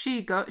 it's like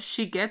she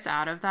gets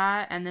out of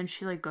that, and then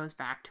she like goes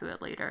back to it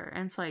later,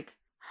 and it's like,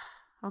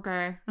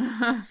 okay.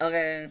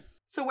 Okay.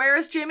 So where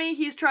is Jimmy?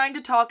 He's trying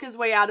to talk his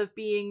way out of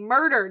being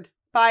murdered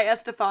by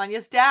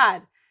Estefania's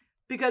dad,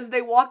 because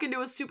they walk into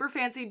a super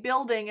fancy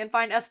building and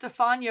find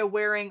Estefania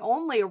wearing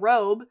only a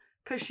robe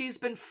because she's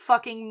been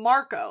fucking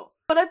Marco.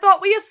 But I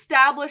thought we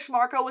established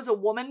Marco was a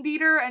woman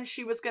beater and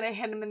she was going to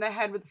hit him in the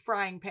head with a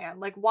frying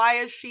pan. Like, why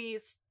is she...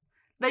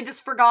 They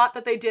just forgot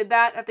that they did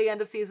that at the end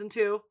of season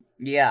 2.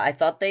 Yeah, I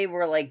thought they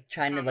were, like,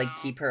 trying to, like,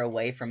 keep her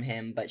away from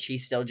him, but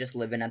she's still just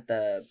living at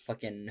the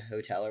fucking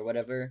hotel or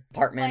whatever.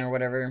 Apartment or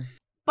whatever.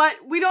 But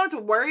we don't have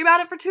to worry about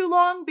it for too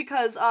long,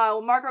 because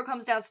when Marco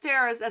comes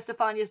downstairs,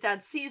 Estefania's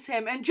dad sees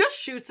him and just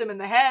shoots him in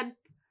the head.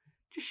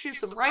 Just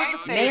shoots him right in the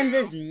face. Mans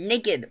is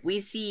naked. We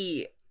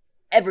see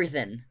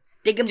everything.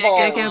 Dick and balls.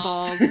 Dick and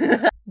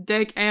balls.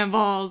 Dick and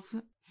balls.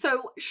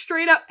 So,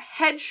 straight up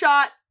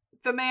headshot,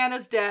 the man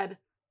is dead.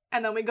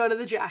 And then we go to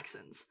the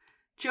Jacksons.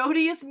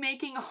 Jody is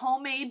making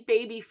homemade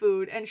baby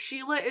food, and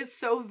Sheila is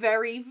so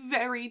very,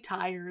 very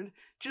tired,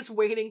 just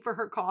waiting for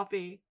her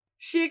coffee.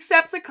 She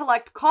accepts a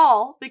collect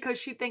call because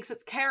she thinks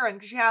it's Karen,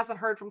 because she hasn't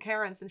heard from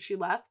Karen since she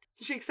left.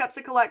 So she accepts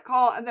a collect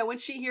call, and then when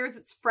she hears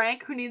it's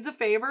Frank who needs a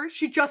favor,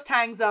 she just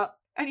hangs up.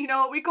 And you know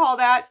what we call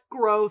that?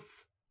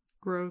 Growth.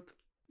 Growth.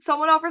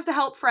 Someone offers to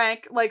help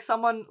Frank, like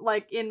someone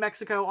like in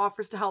Mexico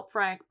offers to help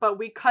Frank, but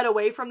we cut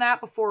away from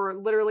that before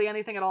literally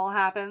anything at all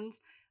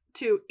happens,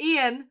 to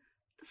Ian,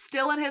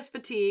 still in his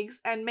fatigues,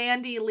 and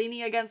Mandy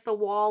leaning against the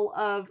wall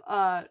of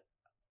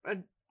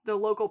the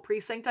local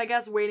precinct, I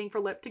guess, waiting for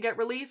Lip to get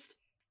released.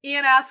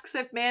 Ian asks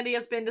if Mandy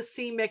has been to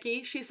see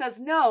Mickey. She says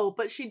no,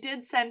 but she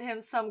did send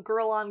him some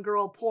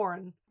girl-on-girl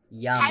porn.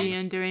 Yum.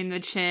 Ian doing the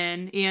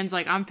chin. Ian's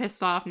like, I'm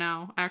pissed off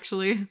now,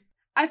 actually.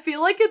 I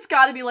feel like it's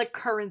gotta be like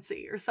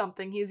currency or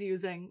something he's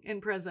using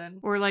in prison.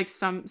 Or like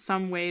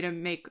some way to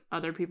make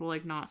other people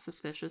like not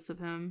suspicious of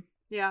him.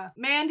 Yeah.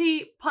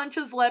 Mandy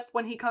punches Lip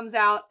when he comes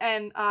out,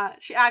 and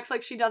she acts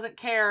like she doesn't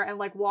care and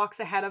like walks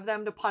ahead of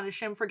them to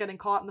punish him for getting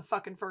caught in the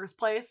fucking first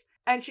place.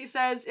 And she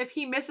says if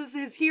he misses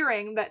his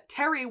hearing that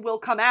Terry will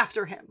come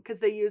after him, because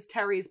they use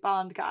Terry's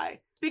Bond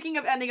guy. Speaking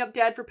of ending up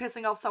dead for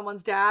pissing off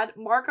someone's dad,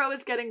 Marco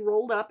is getting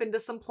rolled up into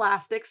some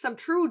plastic. Some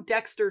true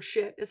Dexter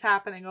shit is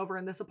happening over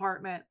in this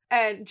apartment.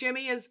 And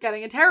Jimmy is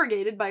getting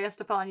interrogated by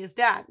Estefania's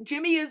dad.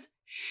 Jimmy is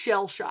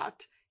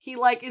shell-shocked. He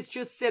like is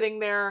just sitting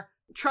there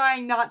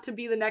trying not to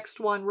be the next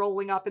one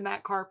rolling up in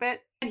that carpet.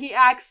 And he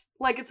acts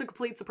like it's a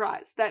complete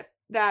surprise that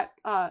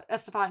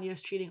Estefania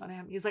is cheating on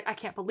him. He's like, I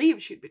can't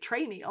believe she'd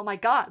betray me. Oh my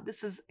god,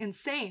 this is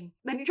insane.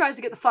 Then he tries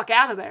to get the fuck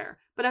out of there.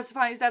 But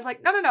Estefania's dad's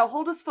like, no,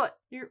 hold his foot.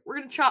 We're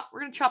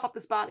gonna chop up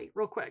this body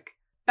real quick.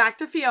 Back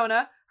to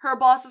Fiona. Her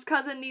boss's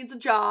cousin needs a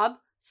job,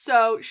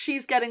 so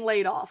she's getting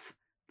laid off.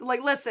 They're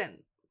like,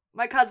 listen,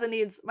 my cousin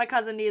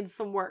needs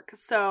some work,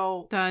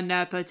 so... The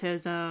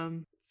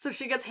nepotism. So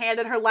she gets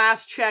handed her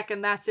last check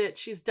and that's it.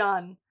 She's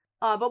done.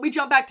 But we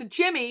jump back to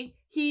Jimmy.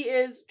 He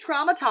is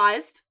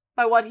traumatized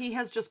by what he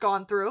has just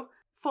gone through.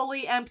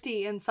 Fully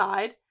empty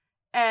inside.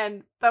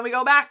 And then we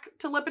go back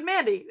to Lip and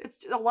Mandy.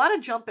 It's a lot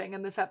of jumping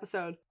in this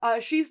episode.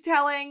 She's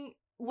telling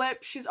Lip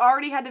she's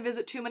already had to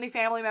visit too many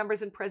family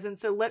members in prison,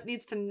 so Lip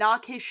needs to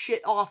knock his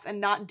shit off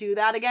and not do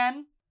that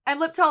again. And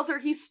Lip tells her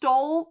he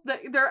stole...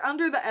 They're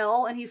under the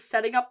L and he's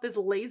setting up this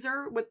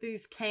laser with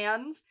these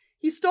cans.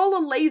 He stole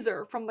a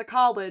laser from the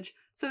college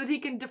so that he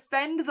can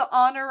defend the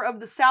honor of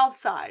the South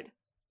Side.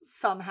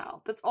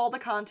 Somehow. That's all the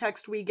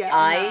context we get in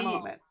that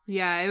moment.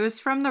 Yeah, it was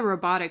from the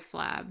robotics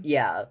lab.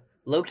 Yeah.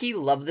 Low-key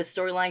love this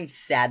storyline.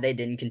 Sad they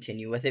didn't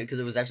continue with it because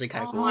it was actually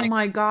kind of cool. Oh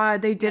my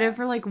god, they did it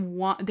for like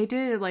one... They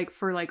did it like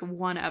for like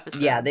one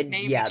episode. Yeah,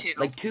 Maybe two.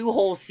 like 2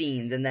 whole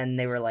scenes, and then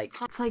they were like...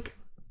 It's like...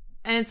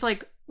 And it's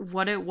like,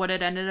 what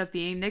it ended up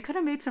being, they could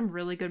have made some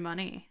really good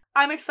money.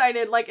 I'm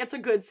excited. Like, it's a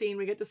good scene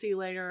we get to see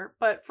later.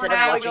 But for Instead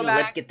now, of we go watching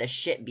back. Lip get the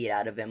shit beat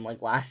out of him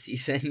like last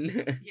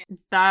season.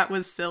 That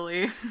was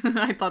silly.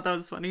 I thought that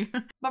was funny.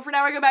 But for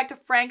now, we go back to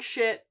Frank's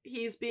shit.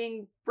 He's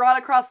being brought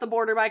across the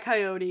border by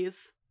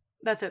coyotes.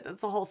 That's it.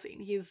 That's the whole scene.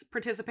 He's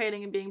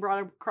participating in being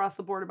brought across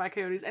the border by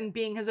coyotes and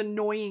being his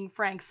annoying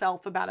Frank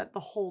self about it the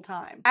whole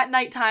time. At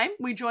nighttime,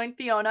 we join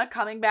Fiona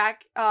coming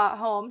back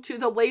home to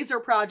the laser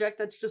project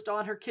that's just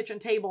on her kitchen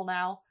table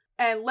now.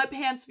 And Lip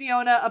hands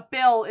Fiona a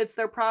bill. It's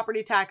their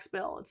property tax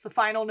bill. It's the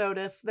final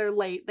notice. They're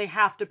late. They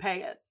have to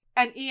pay it.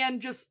 And Ian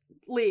just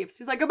leaves.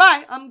 He's like,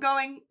 goodbye. I'm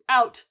going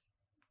out.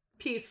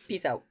 Peace.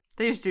 Peace out.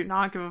 They just do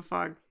not give a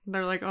fuck.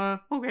 They're like,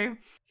 okay.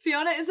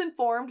 Fiona is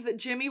informed that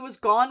Jimmy was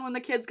gone when the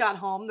kids got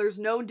home. There's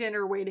no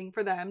dinner waiting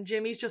for them.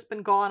 Jimmy's just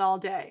been gone all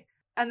day.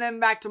 And then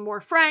back to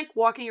more Frank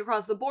walking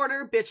across the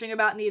border, bitching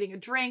about needing a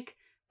drink.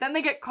 Then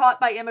they get caught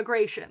by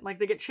immigration. Like,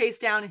 they get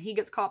chased down and he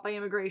gets caught by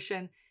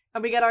immigration.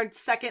 And we get our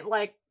second,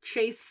 like,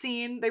 chase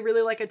scene. They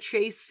really like a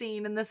chase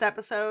scene in this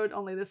episode,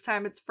 only this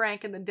time it's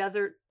Frank in the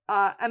desert.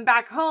 And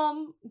back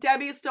home,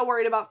 Debbie is still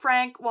worried about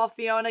Frank while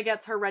Fiona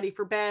gets her ready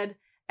for bed.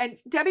 And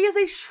Debbie is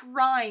a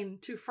shrine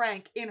to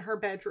Frank in her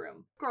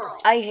bedroom. Girl.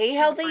 I hate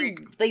how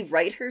they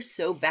write her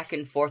so back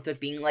and forth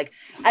with being like,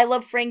 I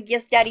love Frank,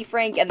 yes, Daddy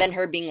Frank, and then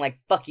her being like,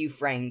 fuck you,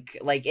 Frank.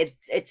 Like,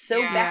 it's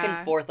so back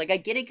and forth. Like, I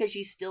get it because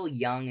she's still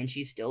young and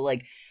she still,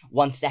 like,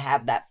 wants to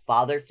have that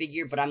father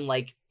figure, but I'm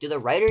like, do the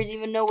writers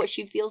even know what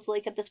she feels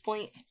like at this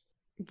point?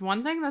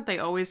 One thing that they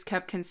always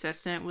kept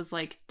consistent was,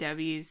 like,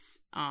 Debbie's,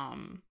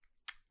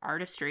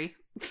 artistry.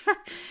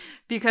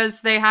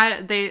 Because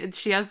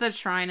she has the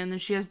shrine, and then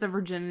she has the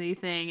virginity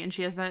thing, and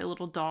she has that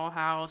little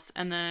dollhouse,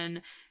 and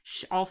then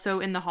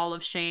also in the Hall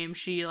of Shame,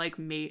 she's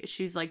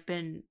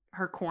been,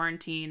 her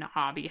quarantine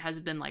hobby has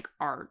been like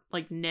art,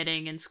 like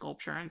knitting and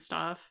sculpture and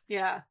stuff.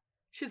 Yeah.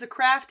 She's a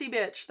crafty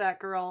bitch, that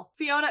girl.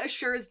 Fiona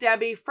assures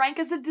Debbie, Frank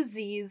is a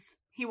disease.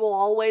 He will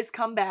always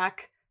come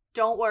back.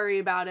 Don't worry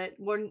about it.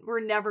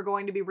 We're never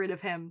going to be rid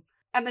of him.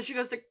 And then she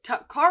goes to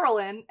tuck Carl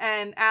in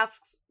and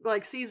asks,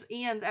 like, sees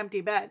Ian's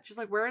empty bed. She's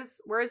like,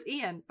 where's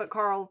Ian? But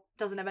Carl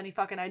doesn't have any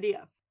fucking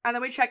idea. And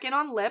then we check in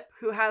on Lip,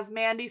 who has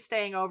Mandy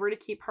staying over to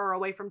keep her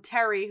away from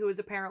Terry, who is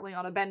apparently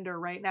on a bender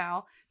right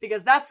now.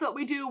 Because that's what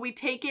we do. We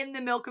take in the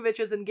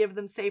Milkoviches and give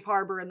them safe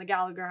harbor in the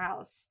Gallagher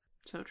house.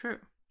 So true.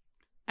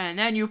 And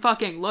then you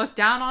fucking look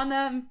down on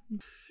them?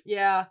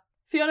 Yeah.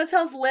 Fiona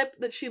tells Lip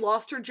that she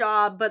lost her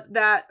job, but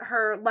that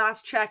her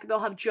last check, they'll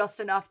have just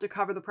enough to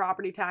cover the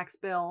property tax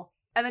bill.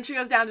 And then she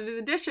goes down to do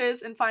the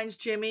dishes and finds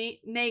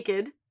Jimmy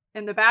naked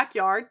in the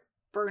backyard,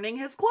 burning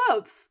his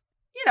clothes.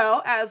 You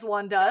know, as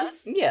one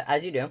does. Yeah,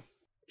 as you do.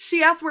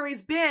 She asks where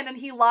he's been, and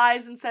he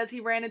lies and says he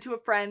ran into a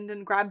friend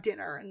and grabbed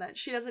dinner, and that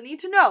she doesn't need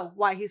to know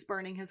why he's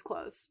burning his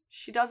clothes.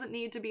 She doesn't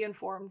need to be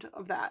informed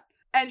of that.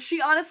 And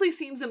she honestly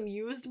seems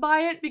amused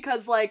by it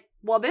because, like,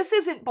 well, this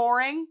isn't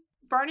boring.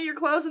 Burning your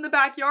clothes in the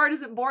backyard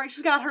isn't boring.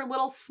 She's got her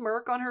little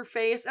smirk on her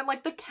face, and,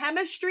 like, the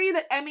chemistry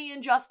that Emmy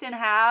and Justin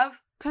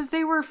have. Because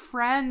they were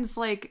friends,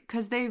 like,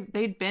 because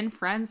they'd been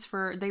friends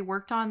they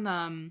worked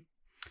on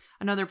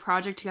another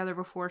project together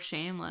before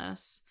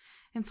Shameless.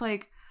 It's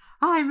like,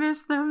 I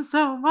miss them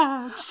so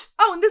much.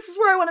 Oh, and this is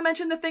where I want to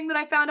mention the thing that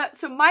I found out.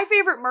 So My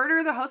Favorite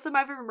Murder, the hosts of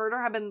My Favorite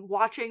Murder have been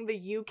watching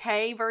the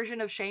UK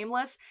version of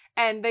Shameless,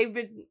 and they've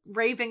been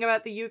raving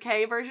about the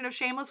UK version of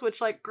Shameless,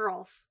 which, like,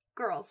 girls,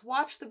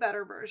 watch the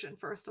better version,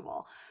 first of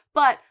all.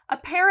 But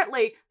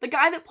apparently, the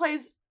guy that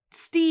plays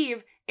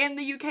Steve in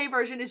the UK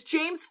version is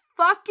James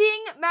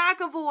fucking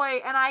McAvoy,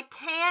 and I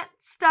can't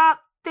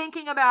stop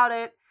thinking about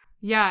it.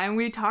 Yeah, and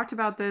we talked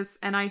about this,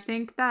 and I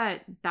think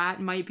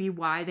that might be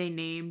why they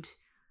named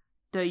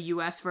the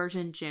US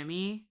version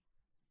Jimmy,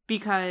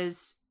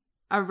 because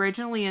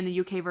originally in the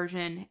UK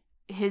version,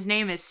 his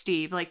name is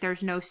Steve. Like,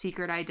 there's no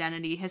secret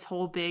identity. His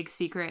whole big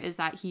secret is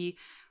that he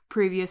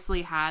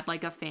previously had,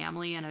 like, a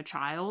family and a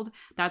child.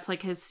 That's,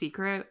 like, his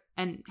secret.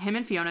 And him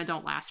and Fiona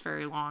don't last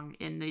very long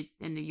in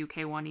the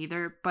UK one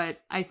either.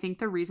 But I think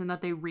the reason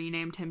that they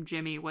renamed him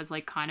Jimmy was,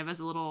 like, kind of as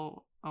a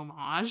little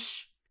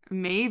homage.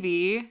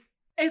 Maybe.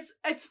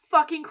 It's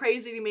fucking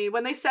crazy to me.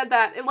 When they said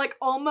that, it, like,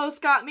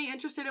 almost got me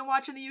interested in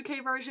watching the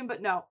UK version,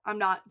 but no, I'm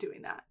not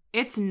doing that.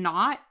 It's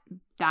not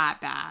that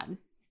bad.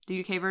 The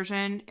UK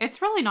version,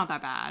 it's really not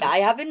that bad. I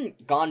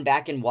haven't gone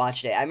back and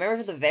watched it. I remember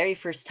for the very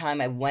first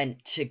time I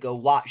went to go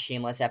watch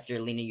Shameless after,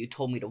 Lena, you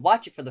told me to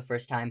watch it for the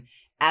first time.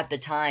 At the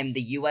time,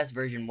 the US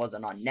version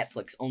wasn't on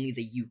Netflix, only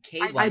the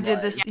UK one I did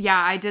was. this, yeah,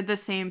 I did the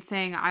same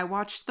thing. I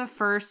watched the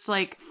first,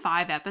 like,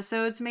 5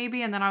 episodes,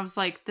 maybe, and then I was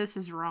like, this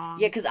is wrong.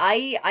 Yeah, because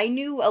I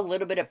knew a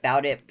little bit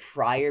about it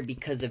prior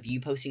because of you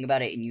posting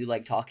about it and you,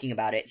 like, talking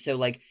about it. So,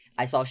 like,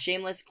 I saw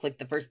Shameless, clicked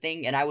the first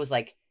thing, and I was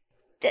like,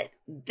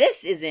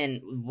 this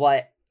isn't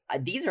what...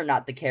 These are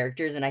not the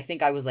characters, and I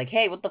think I was like,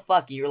 hey, what the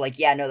fuck? And you were like,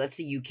 yeah, no, that's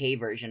the UK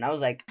version. I was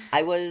like,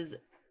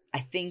 I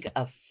think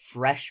a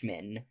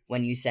freshman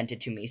when you sent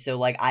it to me. So,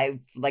 like,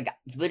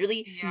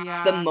 literally,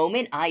 the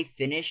moment I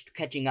finished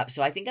catching up,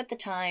 so I think at the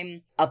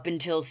time, up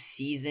until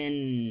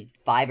season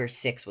 5 or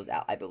 6 was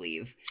out, I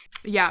believe.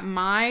 Yeah,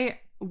 my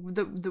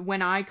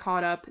when I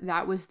caught up,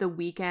 that was the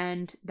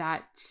weekend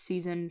that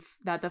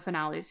the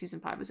finale of season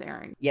 5 was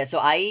airing. Yeah, so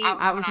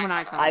that was when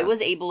I caught up. I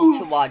was able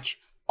to watch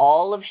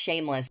all of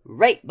Shameless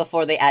right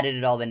before they added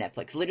it all to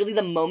Netflix. Literally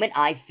the moment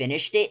I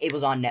finished it, it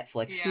was on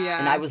Netflix. Yeah.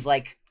 And I was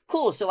like,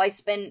 cool, so I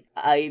spent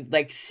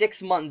like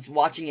 6 months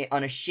watching it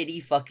on a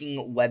shitty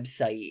fucking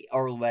website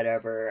or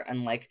whatever,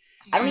 and like,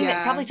 I don't even,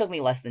 it probably took me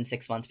less than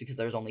 6 months because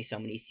there's only so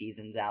many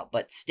seasons out,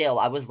 but still,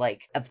 I was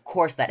like, of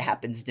course that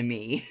happens to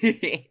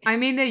me. I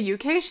mean, the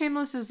UK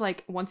Shameless is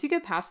like, once you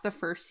get past the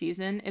first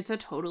season, it's a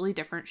totally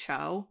different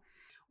show.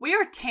 We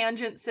are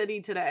Tangent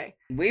City today.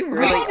 We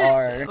really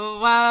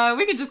are.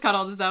 We could just cut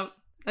all this out.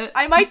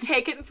 I might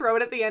take it and throw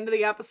it at the end of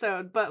the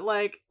episode, but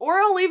like, or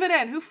I'll leave it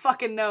in, who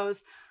fucking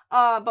knows.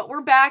 But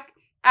we're back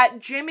at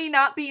Jimmy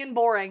not being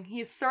boring.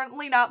 He's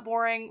certainly not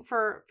boring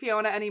for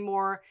Fiona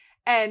anymore.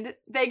 And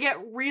they get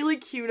really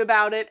cute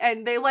about it,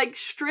 and they like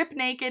strip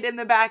naked in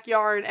the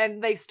backyard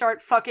and they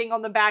start fucking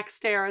on the back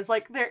stairs.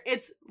 Like,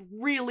 it's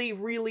really,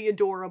 really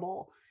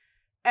adorable.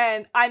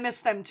 And I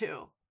miss them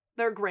too.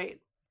 They're great.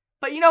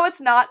 But you know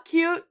what's not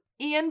cute?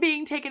 Ian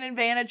being taken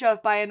advantage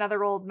of by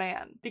another old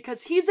man.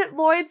 Because he's at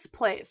Lloyd's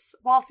place.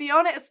 While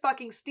Fiona is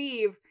fucking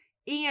Steve,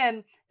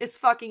 Ian is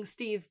fucking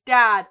Steve's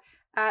dad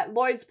at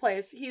Lloyd's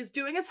place. He's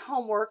doing his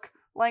homework,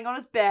 laying on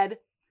his bed,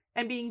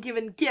 and being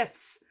given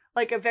gifts.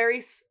 Like a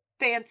very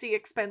fancy,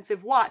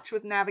 expensive watch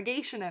with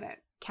navigation in it.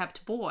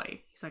 Kept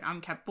boy. He's like,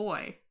 I'm kept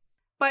boy.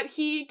 But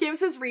he gives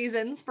his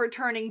reasons for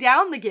turning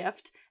down the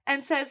gift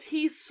and says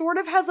he sort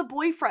of has a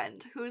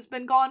boyfriend who's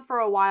been gone for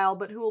a while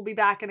but who will be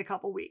back in a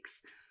couple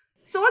weeks.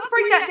 So let's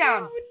break that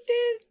down.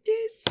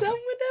 Did someone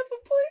have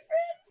a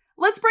boyfriend?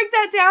 Let's break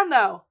that down,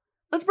 though.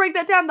 Let's break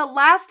that down. The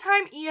last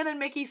time Ian and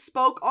Mickey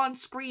spoke on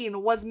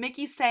screen was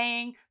Mickey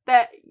saying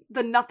that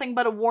the nothing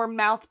but a warm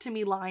mouth to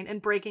me line and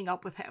breaking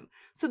up with him.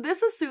 So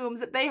this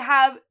assumes that they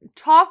have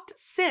talked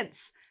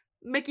since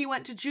Mickey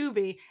went to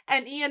juvie,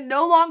 and Ian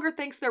no longer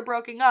thinks they're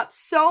broken up,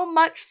 so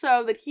much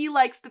so that he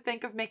likes to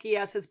think of Mickey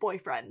as his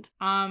boyfriend.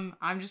 I'm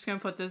just gonna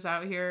put this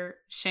out here.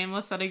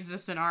 Shameless that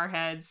exists in our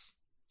heads.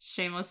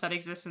 Shameless that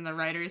exists in the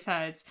writers'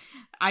 heads.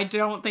 I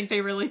don't think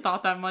they really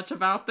thought that much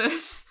about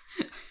this.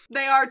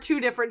 They are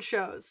two different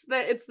shows.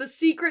 It's the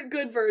secret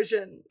good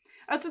version.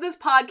 That's what this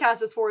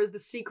podcast is for, is the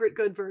secret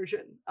good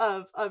version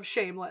of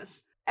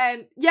Shameless.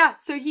 And yeah,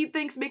 so he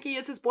thinks Mickey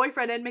is his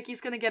boyfriend and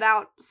Mickey's gonna get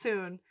out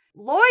soon.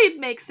 Lloyd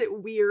makes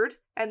it weird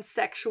and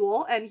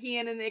sexual, and he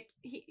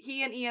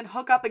and Ian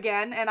hook up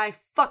again, and I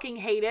fucking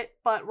hate it,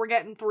 but we're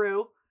getting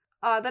through.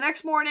 The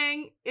next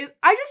morning,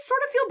 I just sort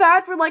of feel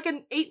bad for like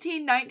an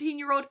 18,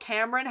 19-year-old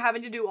Cameron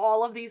having to do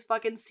all of these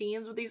fucking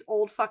scenes with these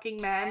old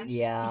fucking men.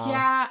 Yeah.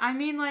 Yeah, I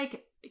mean,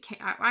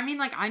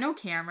 I know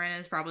Cameron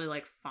is probably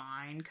like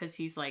fine, because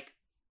he's like,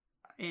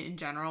 in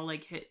general,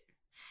 like,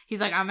 he's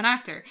like, I'm an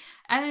actor.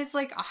 And it's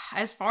like,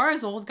 as far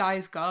as old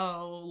guys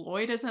go,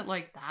 Lloyd isn't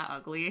like that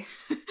ugly.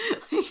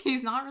 Like,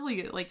 he's not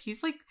really, like,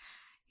 he's like,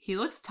 he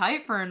looks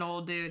tight for an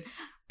old dude.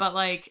 But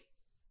like,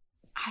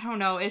 I don't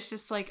know. It's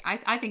just like,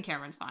 I think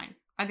Cameron's fine.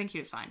 I think he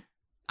was fine.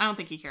 I don't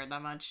think he cared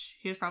that much.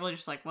 He was probably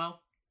just like,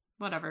 well,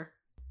 whatever.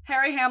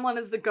 Harry Hamlin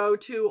is the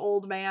go-to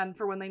old man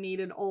for when they need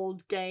an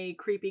old, gay,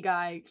 creepy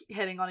guy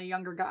hitting on a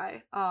younger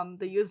guy.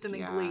 They used him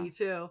in Glee,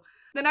 too.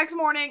 The next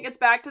morning, it's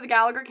back to the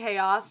Gallagher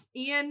chaos.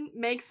 Ian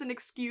makes an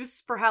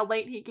excuse for how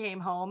late he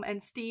came home,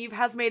 and Steve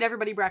has made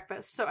everybody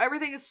breakfast, so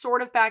everything is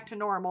sort of back to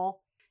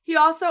normal. He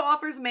also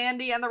offers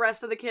Mandy and the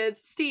rest of the kids,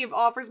 Steve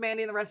offers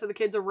Mandy and the rest of the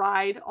kids a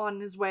ride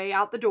on his way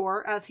out the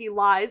door as he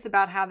lies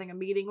about having a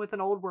meeting with an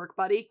old work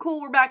buddy.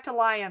 Cool, we're back to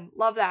lying.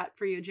 Love that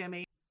for you,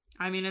 Jimmy.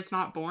 I mean, it's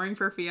not boring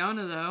for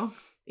Fiona, though.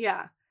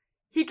 Yeah.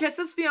 He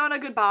kisses Fiona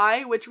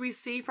goodbye, which we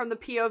see from the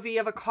POV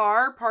of a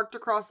car parked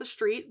across the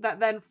street that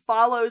then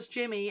follows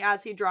Jimmy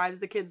as he drives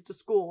the kids to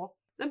school.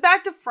 Then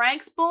back to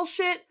Frank's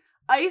bullshit.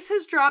 Ice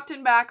has dropped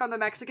him back on the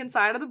Mexican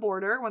side of the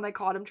border when they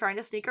caught him trying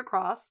to sneak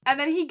across. And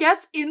then he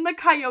gets in the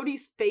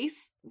coyote's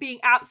face, being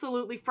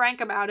absolutely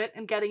frank about it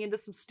and getting into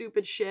some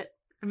stupid shit.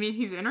 I mean,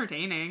 he's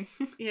entertaining.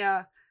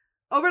 Yeah.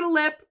 Over to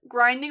Lip,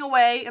 grinding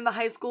away in the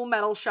high school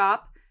metal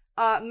shop.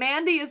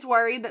 Mandy is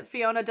worried that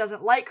Fiona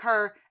doesn't like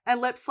her,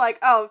 and Lip's like,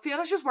 oh,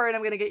 Fiona's just worried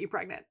I'm gonna get you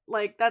pregnant.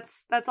 Like,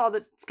 that's all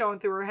that's going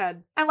through her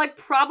head. And like,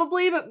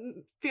 probably, but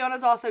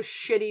Fiona's also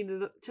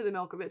shitty to the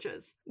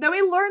Milkoviches. Then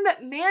we learn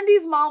that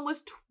Mandy's mom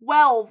was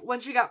 12 when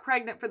she got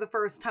pregnant for the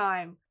first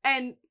time.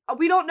 And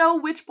we don't know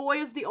which boy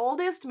is the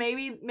oldest.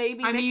 Maybe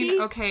Mickey? I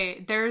mean,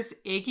 okay, there's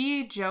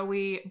Iggy,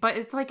 Joey, but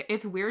it's like,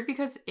 it's weird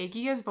because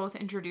Iggy is both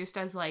introduced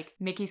as like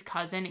Mickey's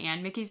cousin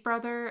and Mickey's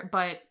brother,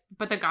 but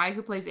the guy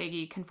who plays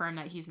Iggy confirmed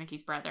that he's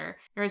Mickey's brother.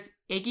 There's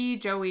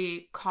Iggy,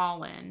 Joey,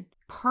 Colin.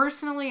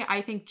 Personally,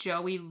 I think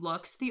Joey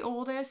looks the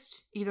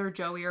oldest, either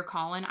Joey or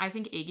Colin. I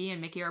think Iggy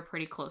and Mickey are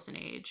pretty close in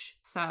age,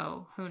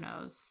 so who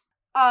knows?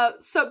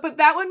 But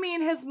that would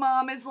mean his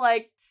mom is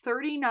like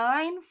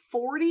 39,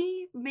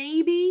 40,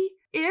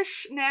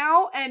 maybe-ish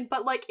now,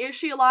 but like, is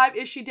she alive?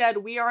 Is she dead?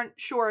 We aren't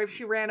sure if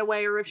she ran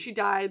away or if she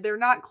died. They're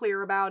not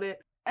clear about it.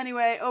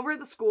 Anyway, over at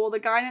the school, the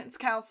guidance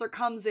counselor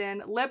comes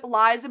in. Lip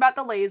lies about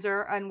the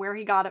laser and where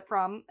he got it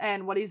from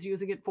and what he's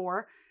using it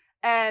for.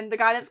 And the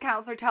guidance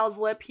counselor tells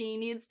Lip he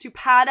needs to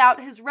pad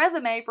out his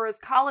resume for his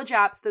college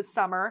apps this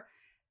summer.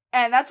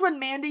 And that's when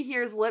Mandy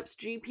hears Lip's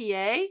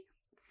GPA,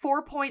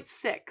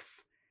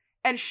 4.6.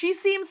 And she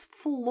seems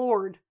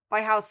floored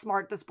by how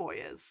smart this boy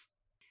is.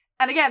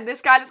 And again,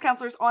 this guidance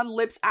counselor's on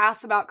Lip's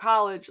ass about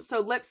college.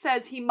 So Lip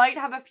says he might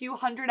have a few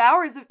 100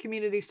 hours of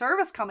community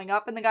service coming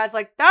up. And the guy's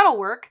like, that'll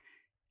work.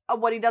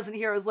 What he doesn't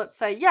hear is Lip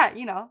say, yeah,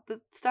 you know, the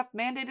stuff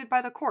mandated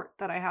by the court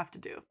that I have to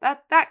do.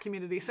 That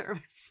community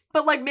service.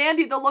 But like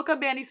Mandy, the look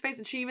on Mandy's face,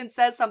 and she even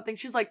says something.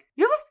 She's like,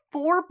 you have a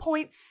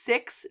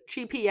 4.6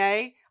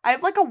 GPA? I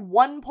have like a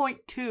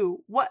 1.2.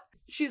 What?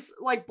 She's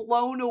like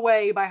blown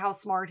away by how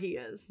smart he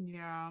is.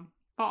 Yeah.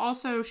 But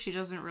also she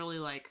doesn't really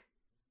like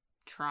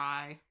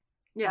try.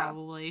 Yeah.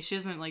 Probably. She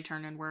doesn't like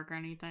turn in work or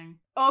anything.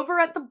 Over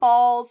at the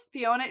balls,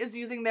 Fiona is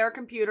using their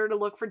computer to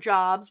look for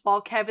jobs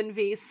while Kev and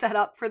V set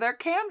up for their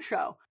cam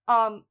show.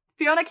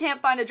 Fiona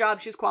can't find a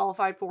job she's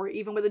qualified for,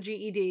 even with a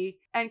GED,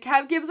 and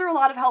Kev gives her a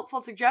lot of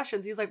helpful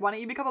suggestions. He's like, why don't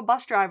you become a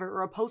bus driver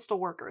or a postal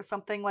worker or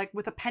something like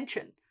with a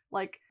pension?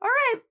 Like, all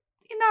right,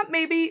 you know,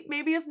 maybe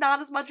it's not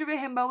as much of a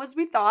himbo as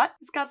we thought.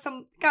 He's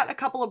got a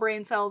couple of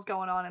brain cells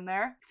going on in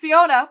there.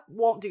 Fiona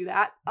won't do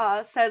that.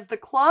 Says the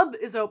club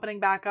is opening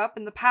back up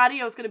and the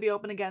patio is going to be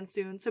open again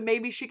soon, so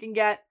maybe she can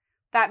get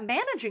that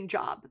managing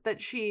job that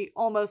she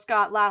almost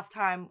got last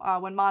time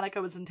when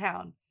Monica was in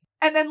town.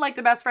 And then, like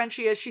the best friend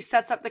she is, she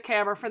sets up the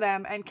camera for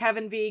them, and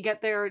Kevin V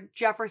get their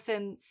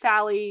Jefferson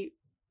Sally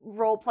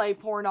roleplay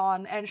porn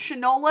on, and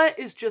Shanola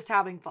is just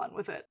having fun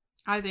with it.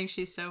 I think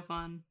she's so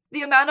fun.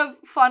 The amount of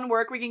fun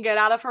work we can get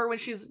out of her when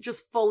she's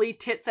just fully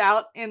tits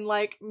out in,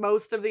 like,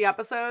 most of the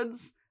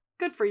episodes.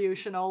 Good for you,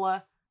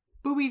 Shanola.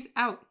 Boobies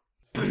out.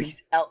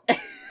 Boobies out.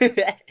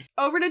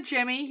 Over to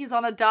Jimmy. He's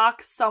on a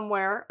dock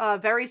somewhere,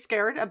 very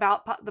scared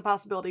about the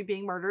possibility of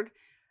being murdered.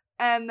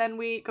 And then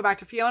we go back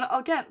to Fiona.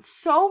 Again,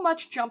 so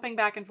much jumping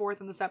back and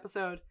forth in this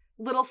episode.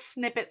 Little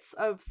snippets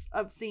of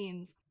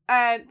scenes.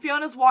 And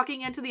Fiona's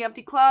walking into the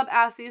empty club,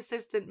 asks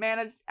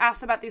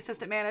about the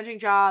assistant managing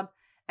job,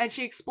 and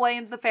she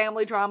explains the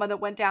family drama that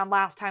went down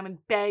last time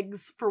and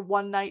begs for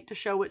one night to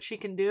show what she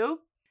can do.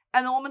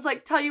 And the woman's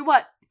like, tell you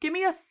what, give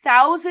me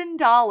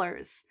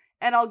 $1,000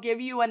 and I'll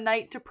give you a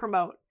night to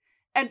promote.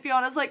 And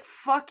Fiona's like,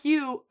 fuck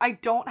you, I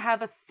don't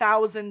have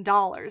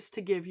 $1,000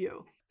 to give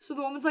you. So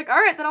the woman's like, all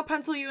right, then I'll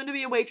pencil you in to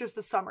be a waitress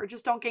this summer.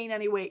 Just don't gain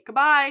any weight.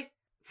 Goodbye.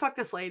 Fuck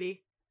this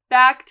lady.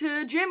 Back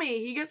to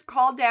Jimmy. He gets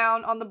called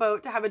down on the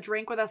boat to have a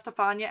drink with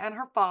Estefania and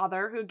her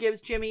father, who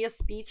gives Jimmy a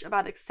speech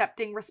about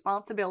accepting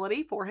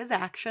responsibility for his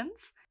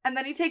actions. And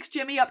then he takes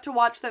Jimmy up to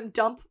watch them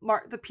dump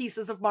the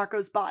pieces of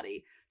Marco's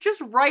body.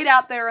 Just right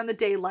out there in the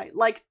daylight.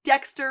 Like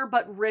Dexter,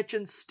 but rich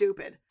and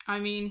stupid. I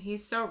mean,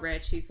 he's so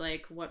rich. He's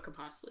like, what could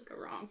possibly go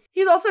wrong?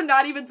 He's also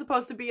not even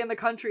supposed to be in the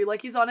country.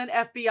 Like, he's on an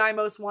FBI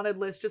most wanted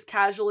list, just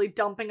casually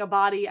dumping a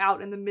body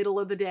out in the middle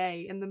of the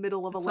day, in the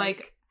middle of a lake.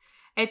 Like,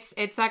 it's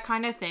that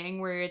kind of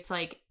thing where it's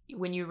like,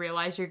 when you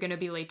realize you're going to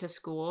be late to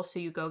school, so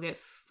you go get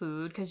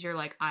food because you're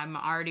like, I'm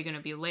already going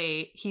to be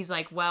late. He's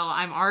like, well,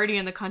 I'm already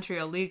in the country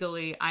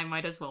illegally. I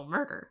might as well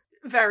murder.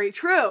 Very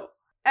true.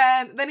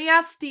 And then he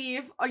asks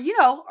Steve, are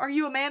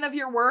you a man of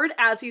your word?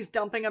 As he's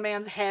dumping a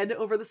man's head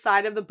over the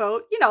side of the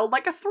boat,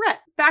 like a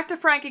threat. Back to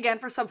Frank again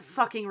for some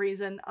fucking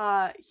reason.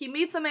 He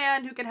meets a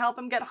man who can help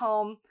him get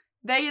home.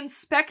 They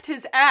inspect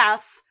his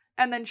ass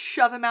and then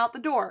shove him out the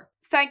door.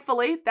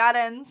 Thankfully, that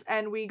ends,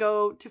 and we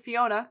go to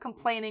Fiona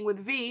complaining with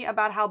V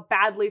about how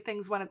badly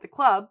things went at the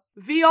club.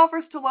 V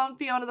offers to loan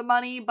Fiona the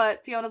money,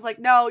 but Fiona's like,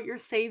 no, you're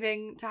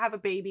saving to have a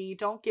baby.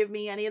 Don't give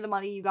me any of the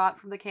money you got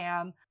from the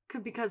cam,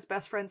 because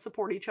best friends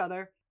support each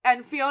other.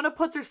 And Fiona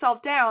puts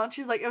herself down.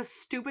 She's like, it was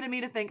stupid of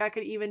me to think I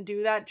could even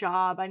do that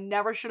job. I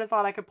never should have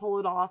thought I could pull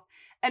it off.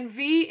 And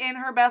V, in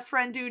her best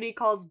friend duty,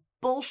 calls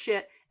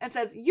bullshit and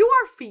says, you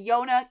are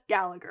Fiona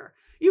Gallagher.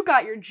 You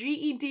got your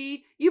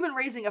GED, you've been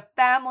raising a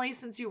family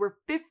since you were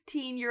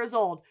 15 years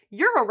old.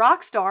 You're a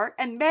rock star,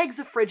 and Meg's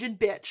a frigid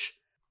bitch.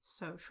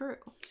 So true.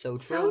 So true.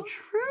 So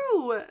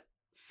true.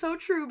 So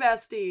true,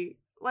 bestie.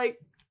 Like,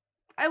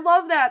 I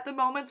love that. The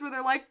moments where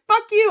they're like,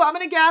 fuck you, I'm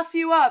gonna gas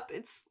you up.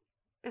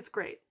 It's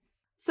great.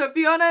 So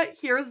Fiona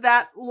hears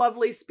that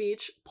lovely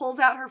speech, pulls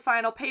out her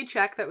final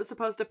paycheck that was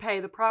supposed to pay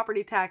the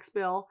property tax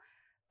bill,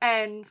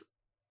 and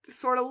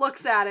sort of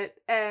looks at it,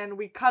 and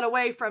we cut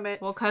away from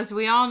it. Well, because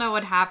we all know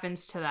what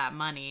happens to that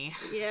money.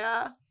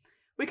 Yeah.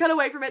 We cut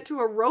away from it to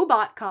a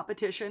robot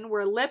competition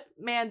where Lip,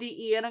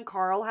 Mandy, Ian, and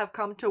Carl have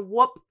come to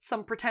whoop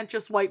some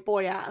pretentious white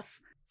boy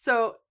ass.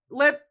 So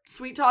Lip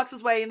sweet talks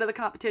his way into the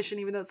competition,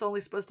 even though it's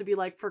only supposed to be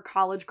like for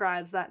college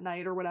grads that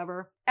night or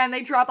whatever. And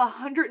they drop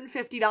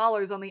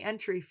 $150 on the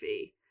entry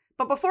fee.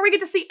 But before we get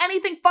to see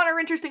anything fun or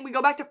interesting, we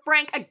go back to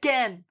Frank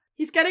again.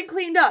 He's getting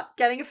cleaned up,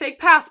 getting a fake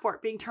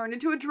passport, being turned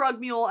into a drug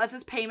mule as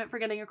his payment for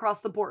getting across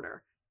the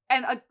border.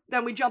 And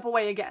then we jump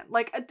away again.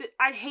 Like,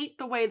 I hate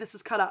the way this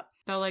is cut up.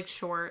 The, like,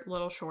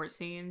 little short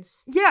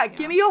scenes. Yeah,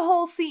 give me a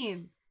whole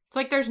scene. It's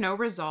like there's no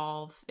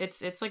resolve.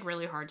 It's like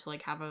really hard to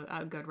like have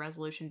a good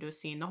resolution to a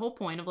scene. The whole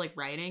point of like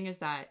writing is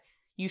that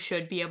you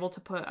should be able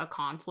to put a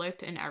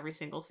conflict in every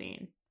single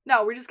scene.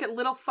 No, we just get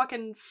little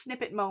fucking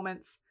snippet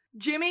moments.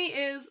 Jimmy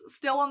is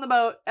still on the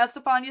boat.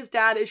 Estefania's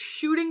dad is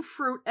shooting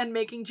fruit and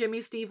making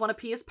Jimmy Steve want to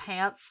pee his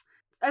pants.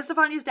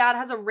 Estefania's dad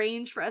has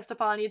arranged for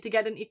Estefania to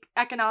get an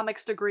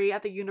economics degree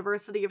at the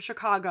University of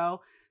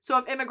Chicago. So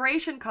if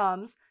immigration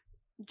comes,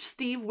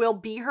 Steve will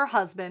be her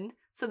husband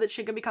so that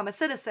she can become a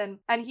citizen.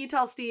 And he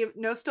tells Steve,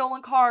 no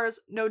stolen cars,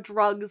 no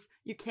drugs,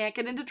 you can't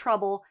get into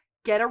trouble,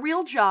 get a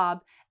real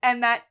job,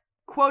 and that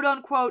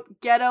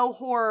quote-unquote ghetto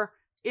whore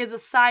is a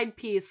side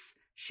piece.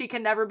 She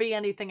can never be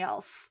anything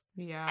else.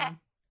 Yeah.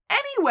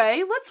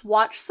 Anyway, let's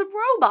watch some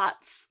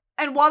robots.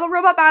 And while the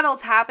robot battle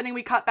is happening,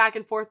 we cut back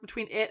and forth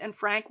between it and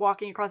Frank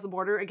walking across the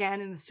border again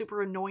in a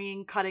super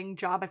annoying cutting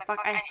job.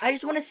 I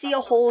just want to see a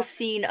whole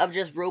scene of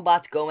just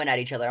robots going at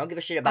each other. I don't give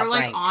a shit about Frank. Or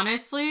Frank.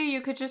 Honestly,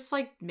 you could just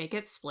like make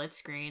it split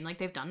screen. Like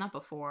they've done that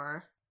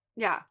before.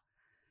 Yeah.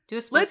 Do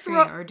a split screen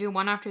or do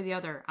one after the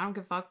other. I don't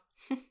give a fuck.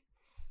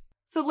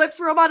 So Lip's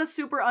robot is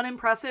super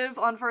unimpressive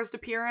on first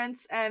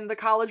appearance, and the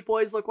college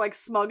boys look like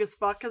smug as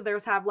fuck because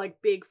theirs have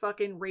like big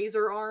fucking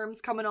razor arms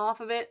coming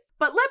off of it.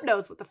 But Lip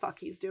knows what the fuck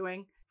he's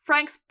doing.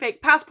 Frank's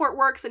fake passport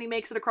works and he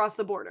makes it across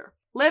the border.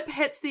 Lip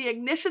hits the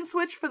ignition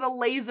switch for the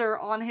laser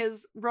on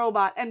his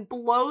robot and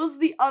blows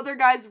the other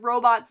guy's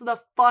robots the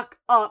fuck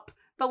up.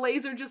 The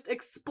laser just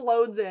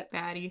explodes it.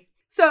 Batty.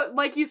 So,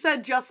 like you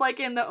said, just like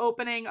in the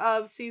opening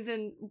of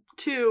season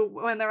 2,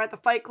 when they're at the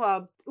Fight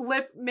Club,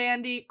 Lip,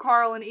 Mandy,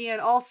 Carl, and Ian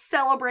all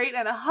celebrate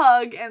and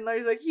hug, and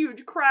there's a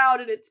huge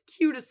crowd, and it's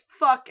cute as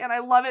fuck, and I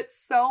love it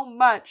so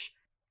much.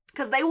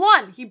 Because they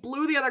won! He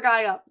blew the other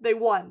guy up. They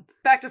won.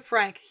 Back to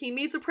Frank. He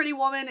meets a pretty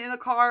woman in a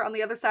car on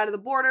the other side of the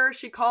border.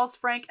 She calls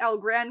Frank El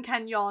Gran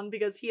Canon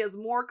because he has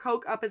more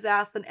coke up his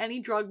ass than any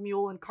drug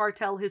mule in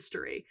cartel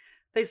history.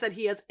 They said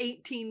he has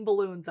 18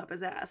 balloons up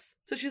his ass.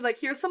 So she's like,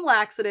 here's some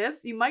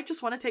laxatives. You might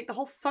just want to take the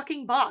whole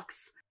fucking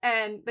box.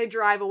 And they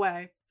drive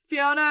away.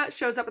 Fiona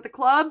shows up at the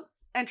club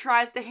and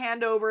tries to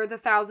hand over the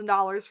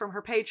 $1,000 from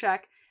her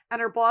paycheck. And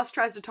her boss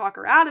tries to talk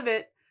her out of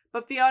it.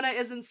 But Fiona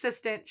is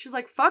insistent. She's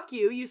like, fuck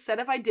you. You said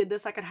if I did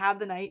this, I could have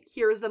the night.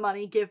 Here's the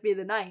money. Give me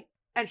the night.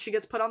 And she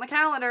gets put on the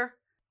calendar.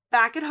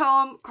 Back at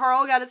home,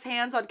 Carl got his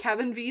hands on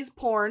Kevin V's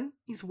porn.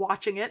 He's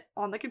watching it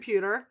on the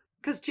computer.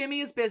 Because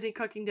Jimmy is busy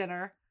cooking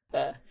dinner.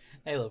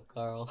 I love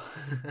Carl.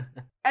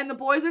 And the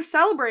boys are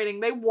celebrating.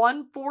 They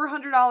won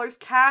 $400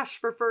 cash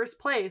for first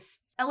place.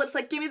 And Lip's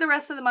like, give me the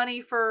rest of the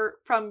money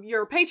from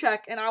your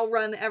paycheck and I'll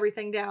run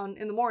everything down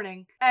in the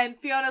morning. And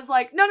Fiona's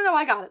like, no,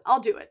 I got it. I'll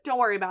do it. Don't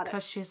worry about it.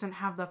 Because she doesn't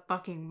have the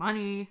fucking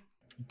money.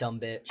 Dumb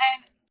bitch.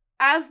 And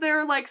as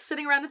they're like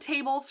sitting around the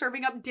table,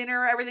 serving up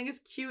dinner, everything is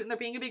cute and they're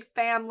being a big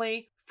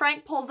family.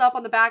 Frank pulls up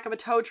on the back of a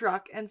tow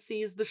truck and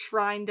sees the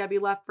shrine Debbie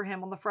left for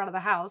him on the front of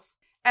the house.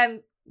 And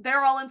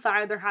they're all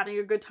inside. They're having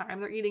a good time.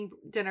 They're eating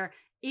dinner.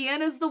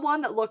 Ian is the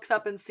one that looks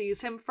up and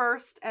sees him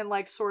first and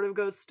like sort of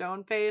goes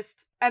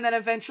stone-faced. And then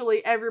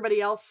eventually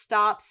everybody else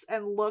stops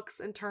and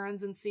looks and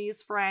turns and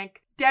sees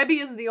Frank. Debbie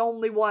is the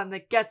only one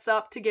that gets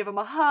up to give him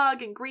a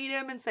hug and greet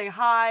him and say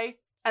hi.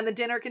 And the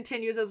dinner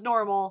continues as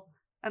normal.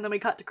 And then we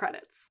cut to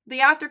credits.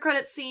 The after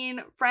credits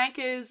scene, Frank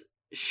is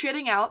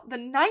shitting out the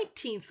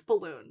 19th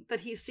balloon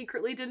that he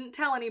secretly didn't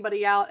tell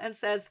anybody out and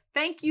says,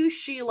 thank you,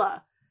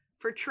 Sheila,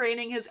 for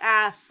training his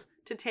ass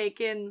to take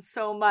in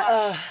so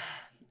much.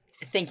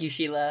 Thank you,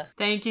 Sheila.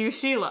 Thank you,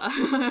 Sheila.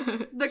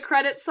 The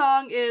credit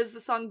song is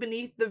the song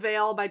Beneath the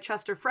Veil by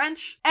Chester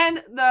French. And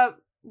the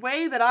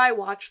way that I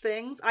watch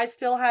things, I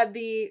still had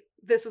the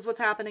this is what's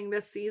happening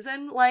this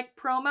season like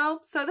promo.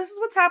 So this is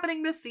what's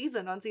happening this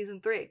season on season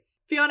 3.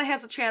 Fiona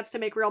has a chance to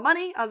make real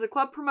money as a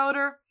club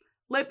promoter.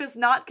 Lip is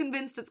not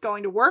convinced it's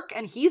going to work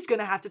and he's going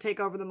to have to take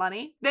over the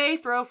money. They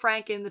throw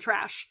Frank in the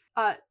trash.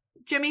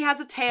 Jimmy has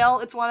a tail.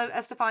 It's one of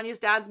Estefania's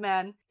dad's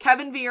men.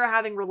 Kevin V are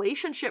having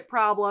relationship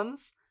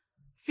problems.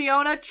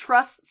 Fiona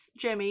trusts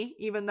Jimmy,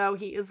 even though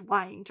he is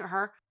lying to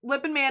her.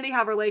 Lip and Mandy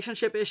have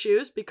relationship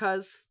issues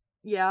because,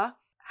 yeah.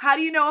 How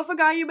do you know if a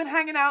guy you've been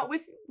hanging out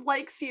with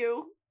likes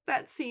you?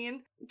 That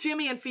scene.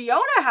 Jimmy and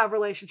Fiona have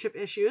relationship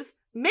issues.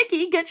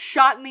 Mickey gets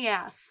shot in the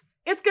ass.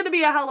 It's gonna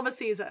be a hell of a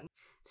season.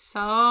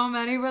 So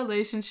many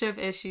relationship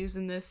issues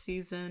in this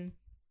season.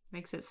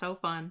 Makes it so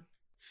fun.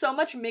 So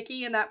much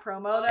Mickey in that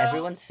promo, though.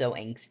 Everyone's so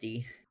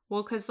angsty.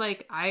 Well, because,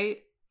 like,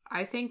 I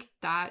think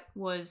that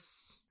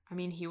was... I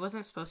mean, he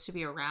wasn't supposed to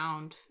be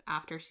around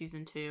after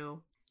season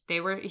 2.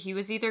 He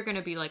was either going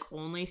to be, like,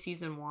 only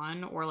season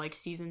 1 or, like,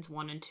 seasons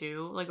 1 and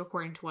 2, like,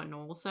 according to what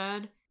Noel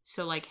said.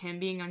 So, like, him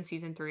being on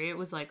season 3, it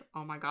was like,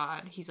 oh my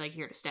god, he's, like,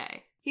 here to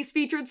stay. He's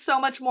featured so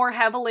much more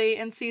heavily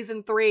in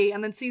season 3,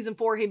 and then season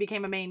 4 he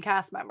became a main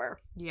cast member.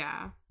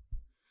 Yeah.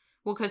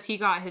 Well, because he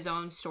got his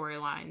own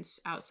storylines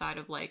outside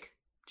of, like,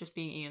 just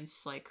being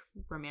Ian's, like,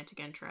 romantic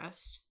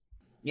interest.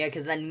 Yeah,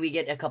 because then we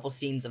get a couple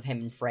scenes of him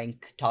and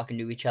Frank talking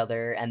to each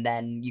other, and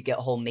then you get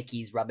whole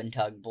Mickey's rub and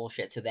tug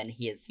bullshit, so then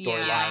his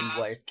storyline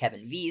was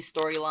Kevin V's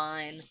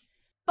storyline.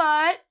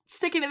 But,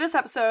 sticking to this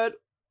episode,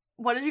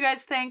 what did you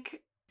guys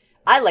think?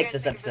 I like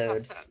this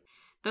episode.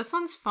 This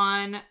one's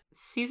fun.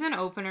 Season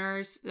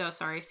openers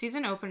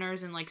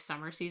and like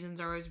summer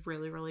seasons are always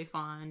really, really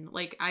fun.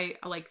 Like I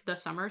like the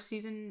summer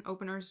season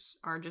openers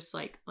are just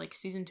like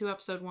season 2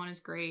 episode 1 is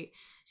great.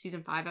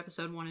 Season 5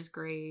 episode 1 is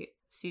great.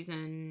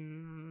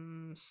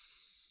 Season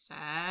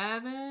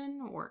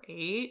 7 or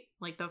 8,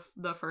 like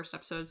the first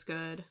episode's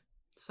good.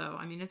 So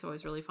I mean it's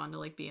always really fun to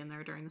like be in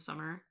there during the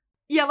summer.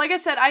 Yeah, like I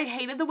said, I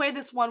hated the way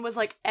this one was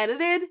like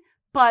edited.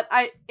 But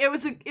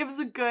it's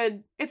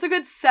a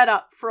good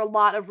setup for a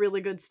lot of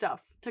really good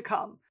stuff to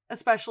come,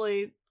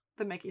 especially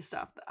the Mickey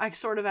stuff. I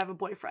sort of have a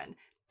boyfriend.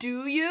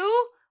 Do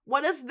you?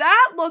 What does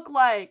that look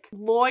like?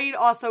 Lloyd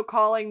also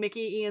calling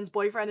Mickey Ian's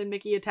boyfriend and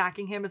Mickey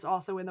attacking him is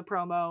also in the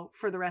promo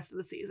for the rest of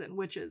the season,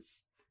 which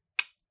is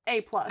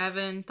A+.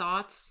 Evan,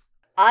 thoughts?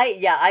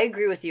 I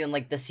agree with you, and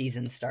like the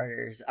season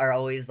starters are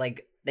always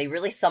like they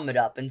really sum it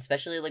up, and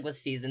especially like with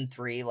season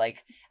 3, like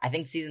I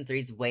think season 3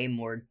 is way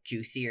more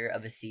juicier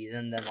of a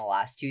season than the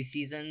last 2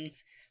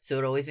 seasons. So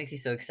it always makes me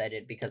so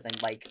excited because I'm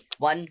like,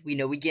 1, we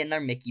know we getting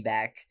our Mickey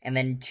back, and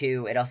then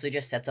 2, it also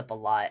just sets up a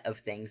lot of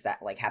things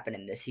that like happen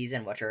in this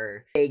season, which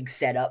are big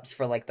setups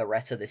for like the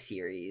rest of the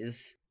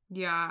series.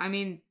 Yeah, I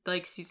mean,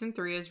 like season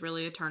 3 is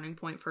really a turning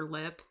point for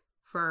Lip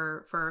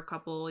for a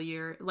couple of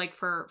years, like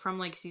from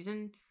like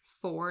season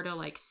 4 to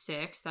like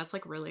 6, that's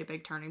like really a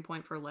big turning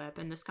point for Lip,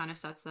 and this kind of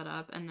sets that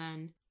up. And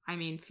then I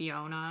mean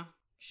Fiona,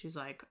 she's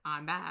like,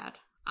 I'm bad,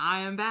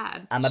 I am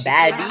bad, I'm a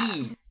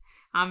baddie,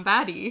 I'm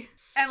baddie.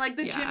 And like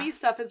the Jimmy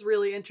stuff is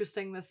really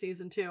interesting this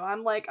season too.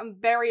 I'm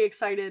very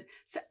excited.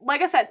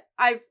 Like I said,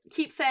 I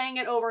keep saying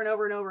it over and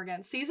over and over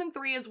again. Season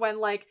 3 is when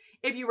like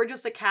if you were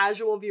just a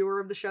casual viewer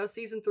of the show,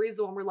 season 3 is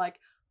the one where like,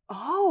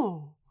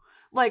 oh,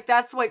 like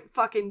that's what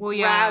fucking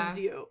grabs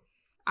you.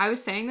 I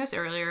was saying this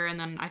earlier, and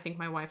then I think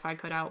my Wi-Fi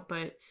cut out,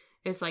 but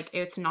it's like,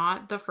 it's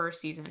not the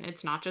first season.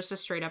 It's not just a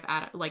straight up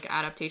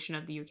adaptation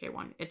of the UK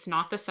one. It's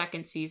not the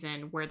second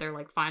season where they're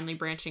like finally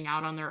branching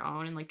out on their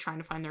own and like trying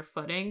to find their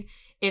footing.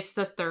 It's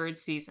the third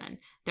season.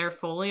 They're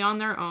fully on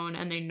their own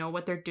and they know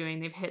what they're doing.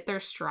 They've hit their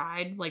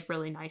stride like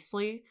really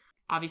nicely.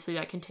 Obviously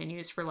that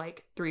continues for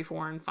like 3,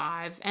 4, and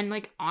 5. And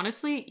like,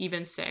 honestly,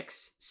 even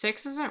 6.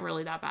 6 isn't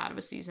really that bad of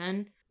a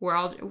season.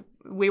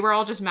 We were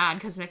all just mad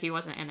because Mickey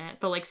wasn't in it.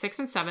 But like 6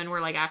 and 7 were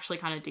like actually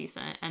kind of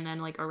decent. And then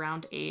like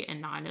around 8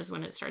 and 9 is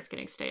when it starts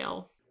getting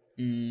stale.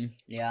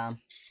 Yeah.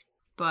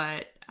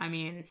 But I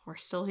mean, we're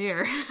still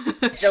here.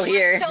 Still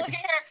here.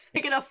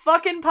 Making a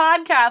fucking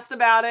podcast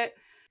about it.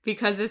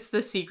 Because it's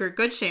the secret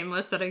good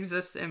shameless that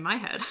exists in my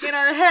head. In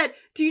our head.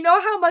 Do you know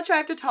how much I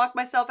have to talk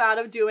myself out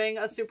of doing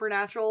a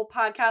Supernatural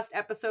podcast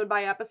episode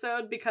by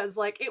episode? Because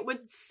like it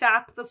would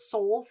sap the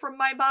soul from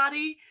my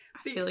body. I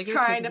feel like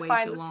trying to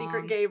find the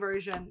secret gay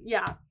version.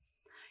 Yeah.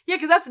 Yeah,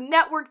 because that's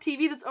network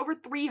TV. That's over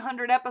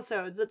 300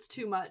 episodes. That's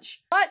too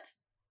much. But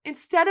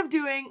instead of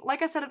doing,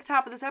 like I said at the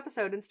top of this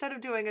episode, instead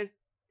of doing an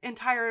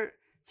entire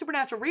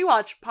Supernatural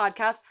Rewatch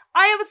podcast,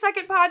 I have a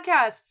second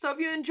podcast. So if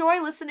you enjoy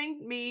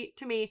listening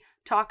to me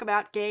talk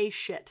about gay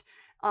shit,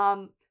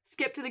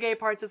 Skip to the Gay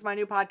Parts is my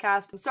new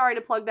podcast. I'm sorry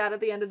to plug that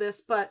at the end of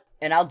this, but...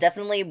 And I'll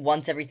definitely,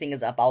 once everything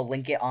is up, I'll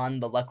link it on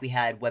the Luck We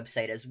Had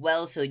website as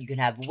well, so you can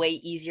have way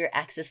easier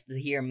access to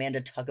hear Amanda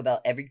talk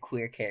about every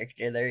queer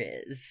character there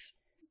is.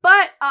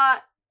 But,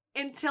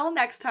 until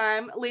next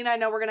time, Lena, I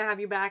know we're gonna have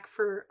you back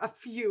for a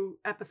few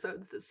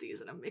episodes this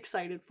season. I'm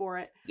excited for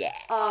it. Yeah.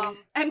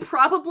 And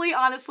probably,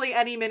 honestly,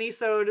 any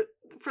minisode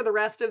for the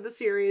rest of the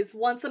series.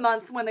 Once a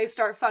month when they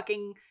start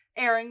fucking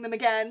airing them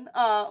again,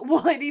 we'll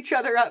hit each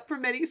other up for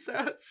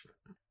minisodes.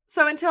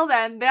 So until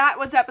then, that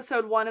was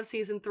episode 1 of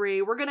season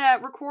 3. We're gonna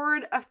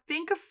record, I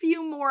think, a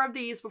few more of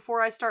these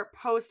before I start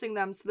posting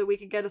them so that we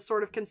can get a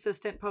sort of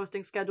consistent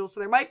posting schedule. So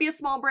there might be a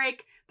small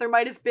break. There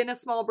might have been a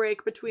small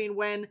break between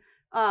when,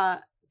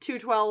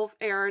 212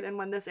 aired and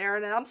when this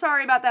aired, and I'm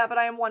sorry about that, but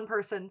I am one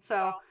person,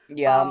 so...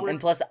 Yeah, and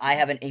plus I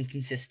have an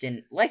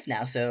inconsistent life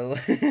now, so...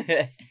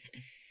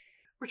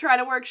 We're trying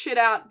to work shit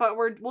out, but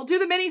we'll do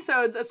the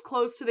minisodes as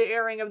close to the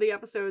airing of the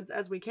episodes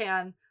as we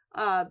can.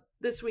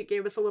 This week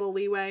gave us a little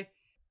leeway.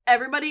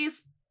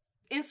 Everybody's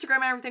Instagram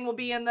and everything will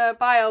be in the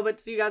bio,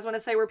 but do you guys want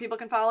to say where people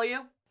can follow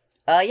you?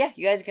 Yeah,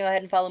 you guys go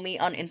ahead and follow me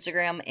on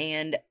Instagram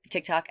and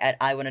TikTok at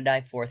I wanna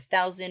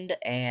die4000,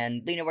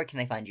 and Lena, where can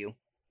they find you?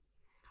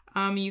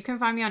 You can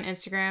find me on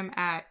Instagram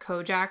at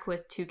Kojak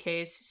with 2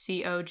 Ks,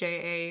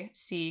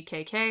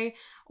 COJACKK,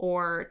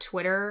 or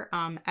Twitter,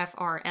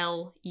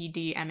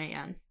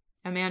 FRLEDMAN.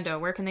 Amanda,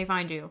 where can they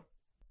find you?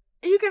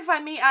 You can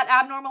find me at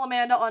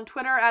AbnormalAmanda on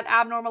Twitter, at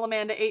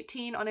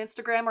AbnormalAmanda18 on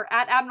Instagram, or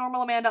at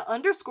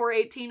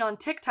AbnormalAmanda_18 on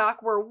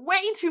TikTok, where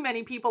way too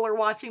many people are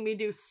watching me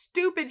do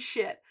stupid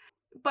shit.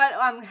 But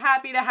I'm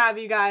happy to have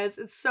you guys.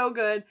 It's so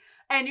good.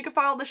 And you can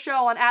follow the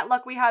show on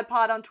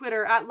 @LuckWeHadPod on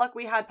Twitter,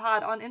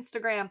 @LuckWeHadPod on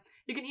Instagram.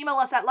 You can email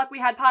us at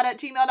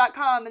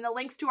luckwehadpod@gmail.com, and the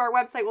links to our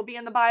website will be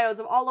in the bios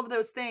of all of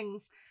those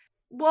things.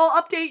 We'll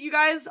update you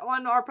guys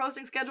on our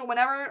posting schedule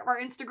whenever. Our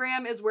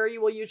Instagram is where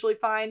you will usually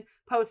find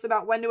posts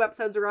about when new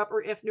episodes are up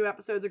or if new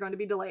episodes are going to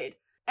be delayed.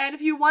 And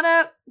if you want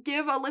to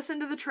give a listen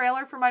to the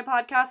trailer for my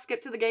podcast,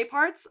 Skip to the Gay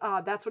Parts,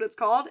 that's what it's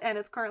called. And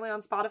it's currently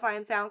on Spotify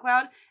and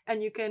SoundCloud.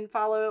 And you can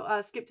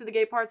follow Skip to the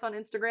Gay Parts on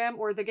Instagram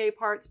or the Gay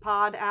Parts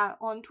Pod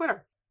on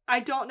Twitter. I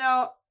don't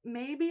know.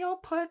 Maybe I'll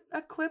put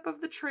a clip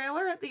of the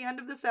trailer at the end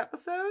of this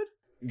episode.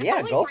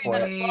 Yeah, go for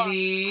it.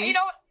 You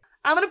know what?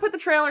 I'm going to put the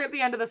trailer at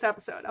the end of this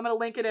episode. I'm going to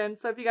link it in.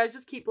 So if you guys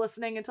just keep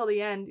listening until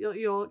the end,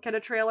 you'll get a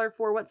trailer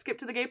for what Skip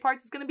to the Gay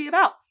Parts is going to be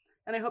about.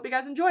 And I hope you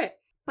guys enjoy it.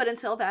 But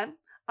until then,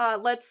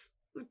 let's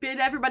bid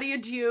everybody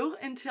adieu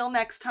until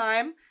next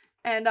time.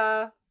 And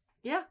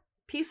yeah,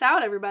 peace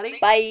out, everybody.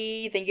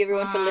 Bye. Thank you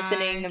everyone for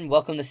listening, and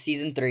welcome to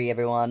season 3,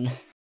 everyone.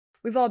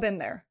 We've all been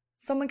there.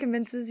 Someone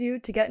convinces you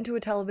to get into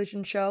a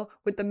television show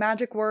with the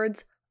magic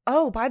words,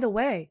 "Oh, by the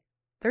way,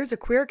 there's a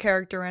queer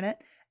character in it,"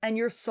 and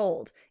you're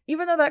sold.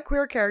 Even though that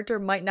queer character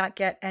might not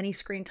get any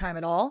screen time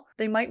at all,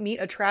 they might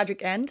meet a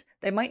tragic end,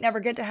 they might never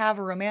get to have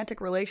a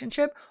romantic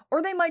relationship,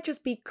 or they might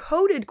just be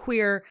coded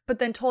queer, but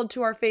then told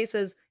to our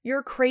faces,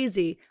 "You're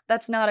crazy,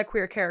 that's not a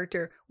queer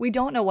character, we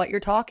don't know what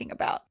you're talking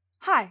about."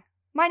 Hi,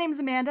 my name's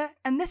Amanda,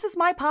 and this is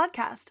my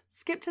podcast,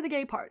 Skip to the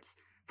Gay Parts.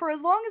 For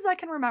as long as I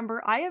can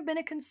remember, I have been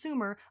a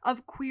consumer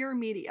of queer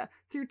media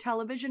through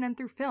television and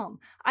through film.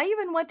 I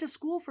even went to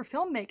school for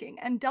filmmaking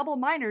and double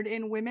minored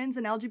in women's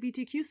and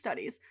LGBTQ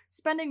studies,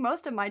 spending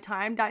most of my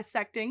time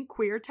dissecting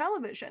queer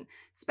television,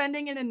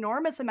 spending an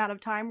enormous amount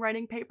of time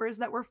writing papers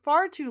that were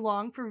far too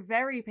long for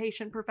very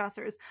patient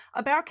professors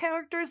about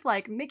characters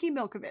like Mickey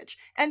Milkovich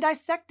and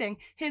dissecting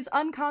his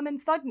uncommon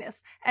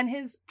thugness and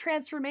his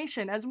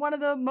transformation as one of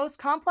the most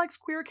complex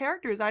queer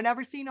characters I'd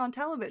ever seen on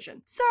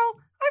television. So,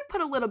 I've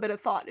put a little bit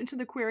of thought into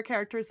the queer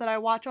characters that I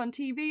watch on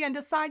TV and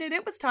decided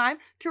it was time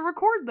to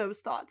record those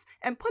thoughts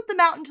and put them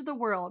out into the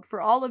world for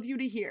all of you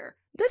to hear.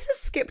 This is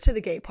Skip to the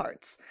Gay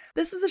Parts.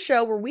 This is a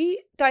show where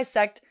we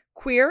dissect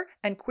queer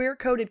and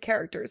queer-coded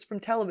characters from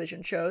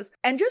television shows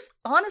and just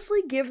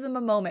honestly give them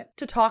a moment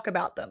to talk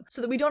about them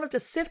so that we don't have to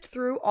sift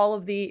through all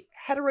of the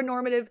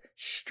heteronormative,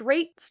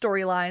 straight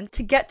storylines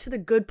to get to the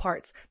good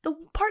parts, the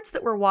parts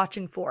that we're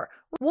watching for.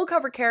 We'll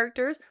cover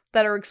characters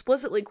that are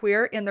explicitly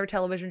queer in their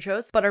television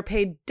shows, but are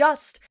paid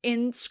dust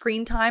in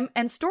screen time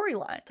and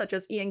storyline, such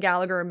as Ian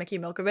Gallagher or Mickey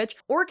Milkovich,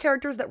 or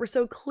characters that were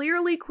so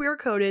clearly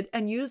queer-coded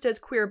and used as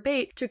queer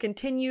bait to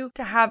continue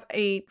to have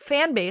a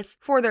fan base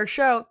for their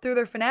show through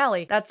their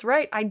finale. That's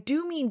right, I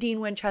do mean Dean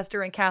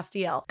Winchester and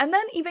Castiel. And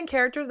then even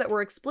characters that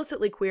were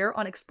explicitly queer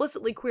on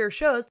explicitly queer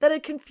shows that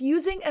had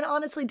confusing and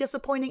honestly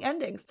disappointing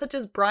endings, such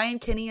as Brian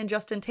Kinney and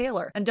Justin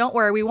Taylor. And don't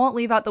worry, we won't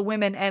leave out the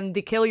women and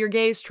the kill your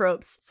gays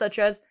tropes, such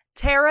as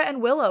Tara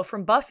and Willow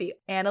from Buffy,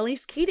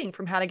 Annalise Keating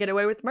from How to Get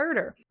Away with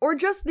Murder, or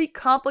just the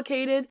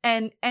complicated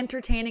and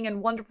entertaining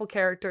and wonderful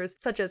characters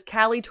such as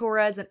Callie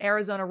Torres and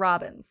Arizona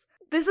Robbins.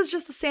 This is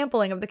just a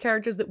sampling of the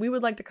characters that we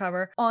would like to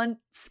cover on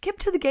Skip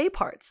to the Gay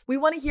Parts. We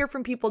want to hear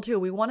from people too.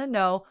 We want to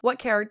know what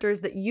characters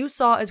that you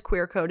saw as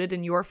queer-coded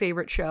in your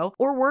favorite show,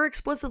 or were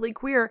explicitly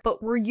queer,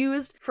 but were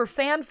used for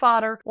fan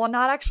fodder while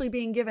not actually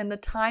being given the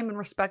time and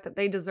respect that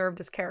they deserved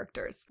as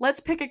characters. Let's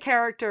pick a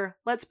character,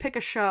 let's pick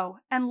a show,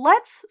 and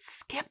let's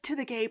skip to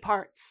the gay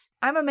parts.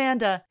 I'm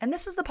Amanda, and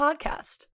this is the podcast.